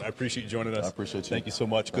 Justin, I appreciate you joining us. I appreciate you. Thank you so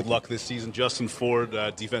much. Good luck this season. Justin Ford,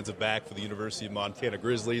 defensive back for the University of Montana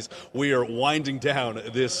Grizzlies. We are winding down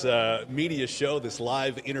this media show, this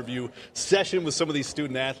live interview session with some of these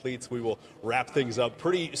student athletes. We will wrap things up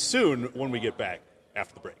pretty soon when we get back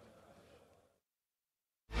after the break.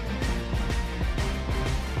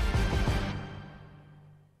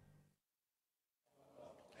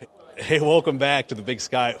 Hey, welcome back to the Big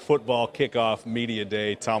Sky Football Kickoff Media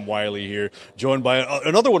Day. Tom Wiley here, joined by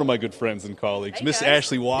another one of my good friends and colleagues, Miss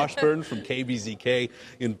Ashley Washburn from KBZK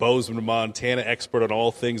in Bozeman, Montana, expert on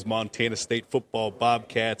all things Montana State football,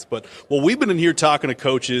 Bobcats. But, well, we've been in here talking to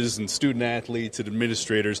coaches and student athletes and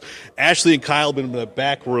administrators. Ashley and Kyle have been in the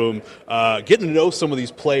back room getting to know some of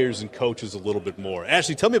these players and coaches a little bit more.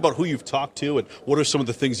 Ashley, tell me about who you've talked to and what are some of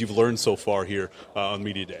the things you've learned so far here on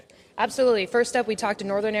Media Day. Absolutely. First up, we talked to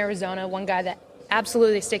Northern Arizona. One guy that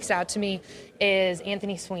absolutely sticks out to me is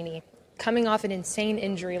Anthony Sweeney. Coming off an insane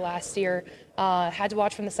injury last year, had to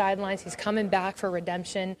watch from the sidelines. He's coming back for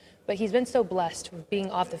redemption, but he's been so blessed with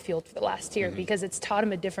being off the field for the last year because it's taught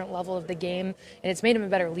him a different level of the game, and it's made him a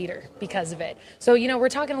better leader because of it. So, you know, we're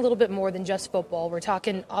talking a little bit more than just football. We're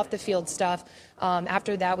talking off-the-field stuff.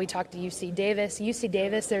 After that, we talked to UC Davis. UC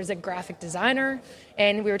Davis, there's a graphic designer,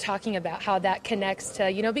 and we were talking about how that connects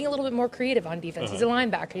to, you know, being a little bit more creative on defense. He's a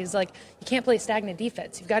linebacker. He's like, you can't play stagnant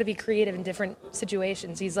defense. You've got to be creative in different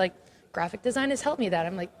situations. He's like, graphic design has helped me that.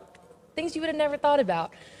 I'm like, things you would have never thought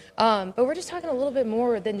about. But we're just talking a little bit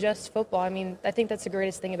more than just football. I mean, I think that's the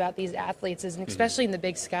greatest thing about these athletes is, especially in the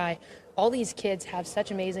Big Sky, all these kids have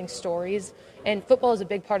such amazing stories, and football is a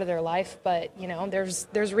big part of their life, but, you know,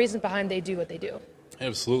 there's reasons behind they do what they do.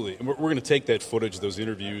 Absolutely. And we're going to take that footage, those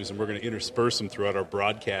interviews, and we're going to intersperse them throughout our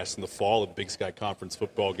broadcast in the fall of Big Sky Conference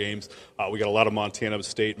football games. We got a lot of Montana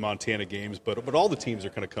State, Montana games, but all the teams are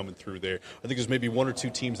kind of coming through there. I think there's maybe one or two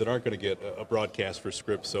teams that aren't going to get a broadcast for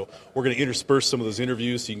Scripps. So we're going to intersperse some of those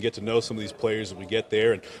interviews so you can get to know some of these players as we get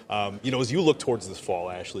there. And, you know, as you look towards this fall,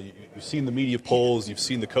 Ashley, you've seen the media polls, you've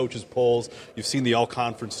seen the coaches' polls, you've seen the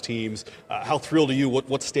all-conference teams. How thrilled are you?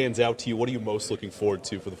 What stands out to you? What are you most looking forward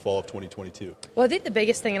to for the fall of 2022? Well, I think the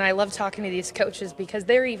biggest thing, and I love talking to these coaches because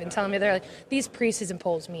they're even telling me, they're like, these preseason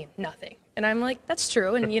polls mean nothing. And I'm like, that's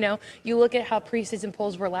true. And, you know, you look at how preseason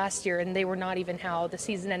polls were last year, and they were not even how the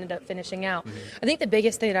season ended up finishing out. I think the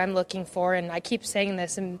biggest thing that I'm looking for, and I keep saying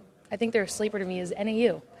this, and I think they're a sleeper to me, is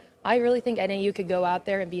NAU. I really think NAU could go out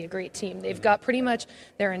there and be a great team. They've got pretty much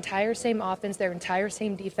their entire same offense, their entire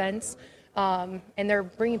same defense. And they're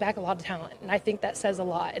bringing back a lot of talent, and I think that says a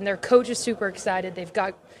lot. And their coach is super excited. They've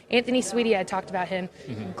got Anthony Sweeney, I talked about him,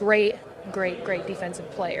 great defensive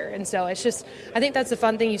player. And so it's just, I think that's the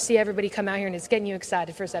fun thing. You see everybody come out here, and it's getting you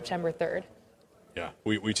excited for September 3rd. Yeah,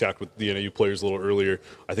 we talked with the NAU players a little earlier.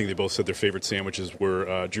 I think they both said their favorite sandwiches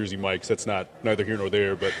were Jersey Mike's. That's neither here nor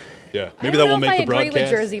there, but yeah, maybe that won't make the broadcast. I agree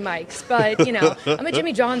with Jersey Mike's, but, you know, I'm a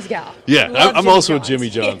Jimmy John's gal. Yeah, I'm also a Jimmy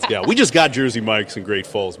John's gal. We just got Jersey Mike's in Great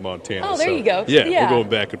Falls, Montana. Oh, there you go. Yeah, we're going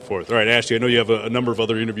back and forth. All right, Ashley, I know you have a number of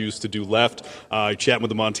other interviews to do left. Chatting with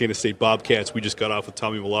the Montana State Bobcats. We just got off with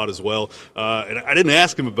Tommy Millott as well. And I didn't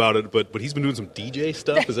ask him about it, but he's been doing some DJ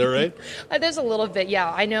stuff. Is that right? There's a little bit,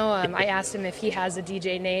 yeah. I know I asked him if he has a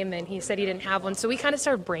DJ name, and he said he didn't have one. So we kind of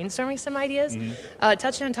started brainstorming some ideas.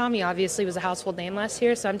 Touchdown Tommy obviously was a household name last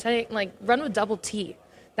year, so I'm telling you, like, run with Double T.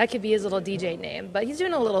 That could be his little DJ name. But he's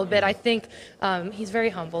doing a little bit. I think he's very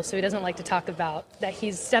humble, so he doesn't like to talk about that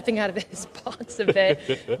he's stepping out of his box a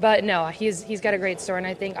bit. But no, he's got a great story, and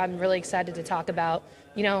I think I'm really excited to talk about,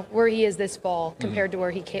 you know, where he is this fall compared to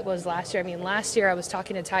where he was last year. I mean, last year I was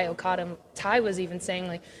talking to Ty Okada. Ty was even saying,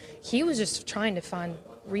 like, he was just trying to find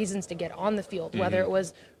reasons to get on the field, whether it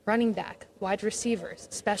was running back, wide receivers,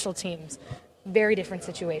 special teams. Very different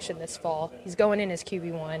situation this fall. He's going in as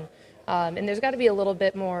QB1. And there's got to be a little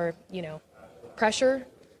bit more, you know, pressure,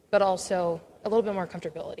 but also a little bit more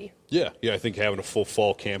comfortability. Yeah, I think having a full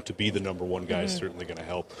fall camp to be the number one guy is certainly going to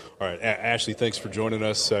help. All right, Ashley, thanks for joining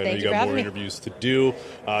us. I know you got more interviews to do.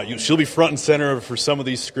 She'll be front and center for some of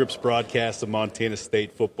these Scripps broadcasts of Montana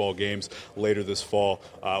State football games later this fall.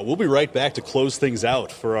 We'll be right back to close things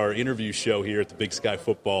out for our interview show here at the Big Sky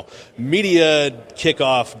Football Media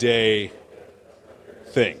Kickoff Day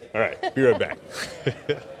thing. All right, be right back.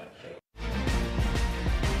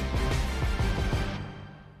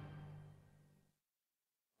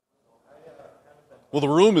 Well, the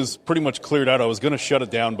room is pretty much cleared out. I was going to shut it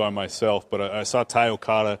down by myself, but I saw Ty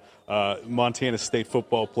Okada, Montana State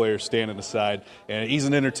football player, standing aside, and he's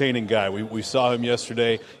an entertaining guy. We saw him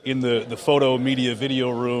yesterday in the photo media video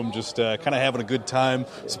room, just kind of having a good time,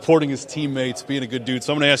 supporting his teammates, being a good dude.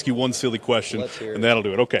 So I'm going to ask you one silly question, and that'll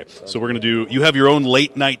do it. Okay, so we're going to do, you have your own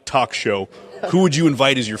late-night talk show. Who would you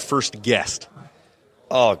invite as your first guest?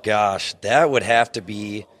 Oh, gosh, that would have to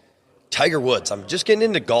be Tiger Woods. I'm just getting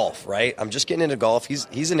into golf, right?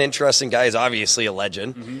 He's an interesting guy. He's obviously a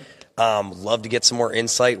legend. Love to get some more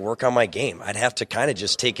insight, work on my game. I'd have to kind of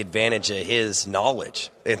just take advantage of his knowledge.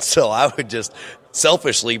 And so I would just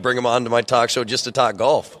selfishly bring him on to my talk show just to talk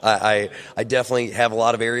golf. I definitely have a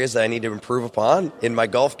lot of areas that I need to improve upon in my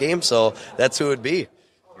golf game, so that's who it would be.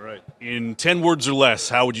 All right. In 10 words or less,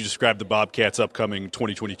 how would you describe the Bobcats' upcoming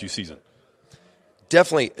 2022 season?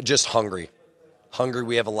 Definitely just hungry.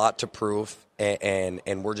 We have a lot to prove, and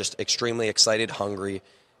we're just extremely excited, hungry,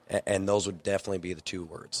 and those would definitely be the 2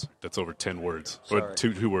 words. That's over 10 words. Sorry. Or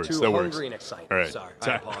two words. Too that hungry works. And excited. All right. Sorry,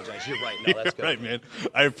 I apologize. You're right. No, that's good. Right, man.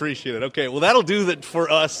 I appreciate it. Okay, well, that'll do that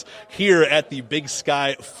for us here at the Big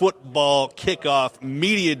Sky Football Kickoff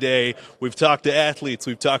Media Day. We've talked to athletes,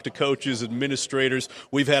 we've talked to coaches, administrators.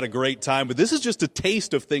 We've had a great time, but this is just a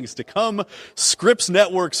taste of things to come. Scripps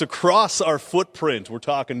networks across our footprint. We're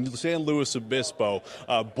talking San Luis Obispo,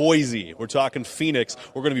 Boise. We're talking Phoenix.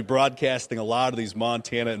 We're going to be broadcasting a lot of these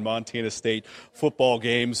Montana and Montana State football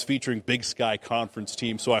games featuring Big Sky Conference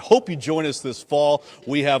teams. So I hope you join us this fall.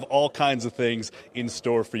 We have all kinds of things in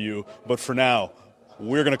store for you. But for now,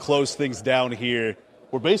 we're going to close things down here.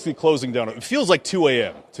 We're basically closing down. It feels like 2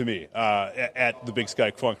 a.m. to me at the Big Sky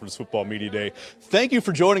Conference Football Media Day. Thank you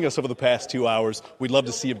for joining us over the past 2 hours. We'd love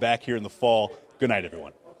to see you back here in the fall. Good night,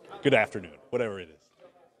 everyone. Good afternoon, whatever it is.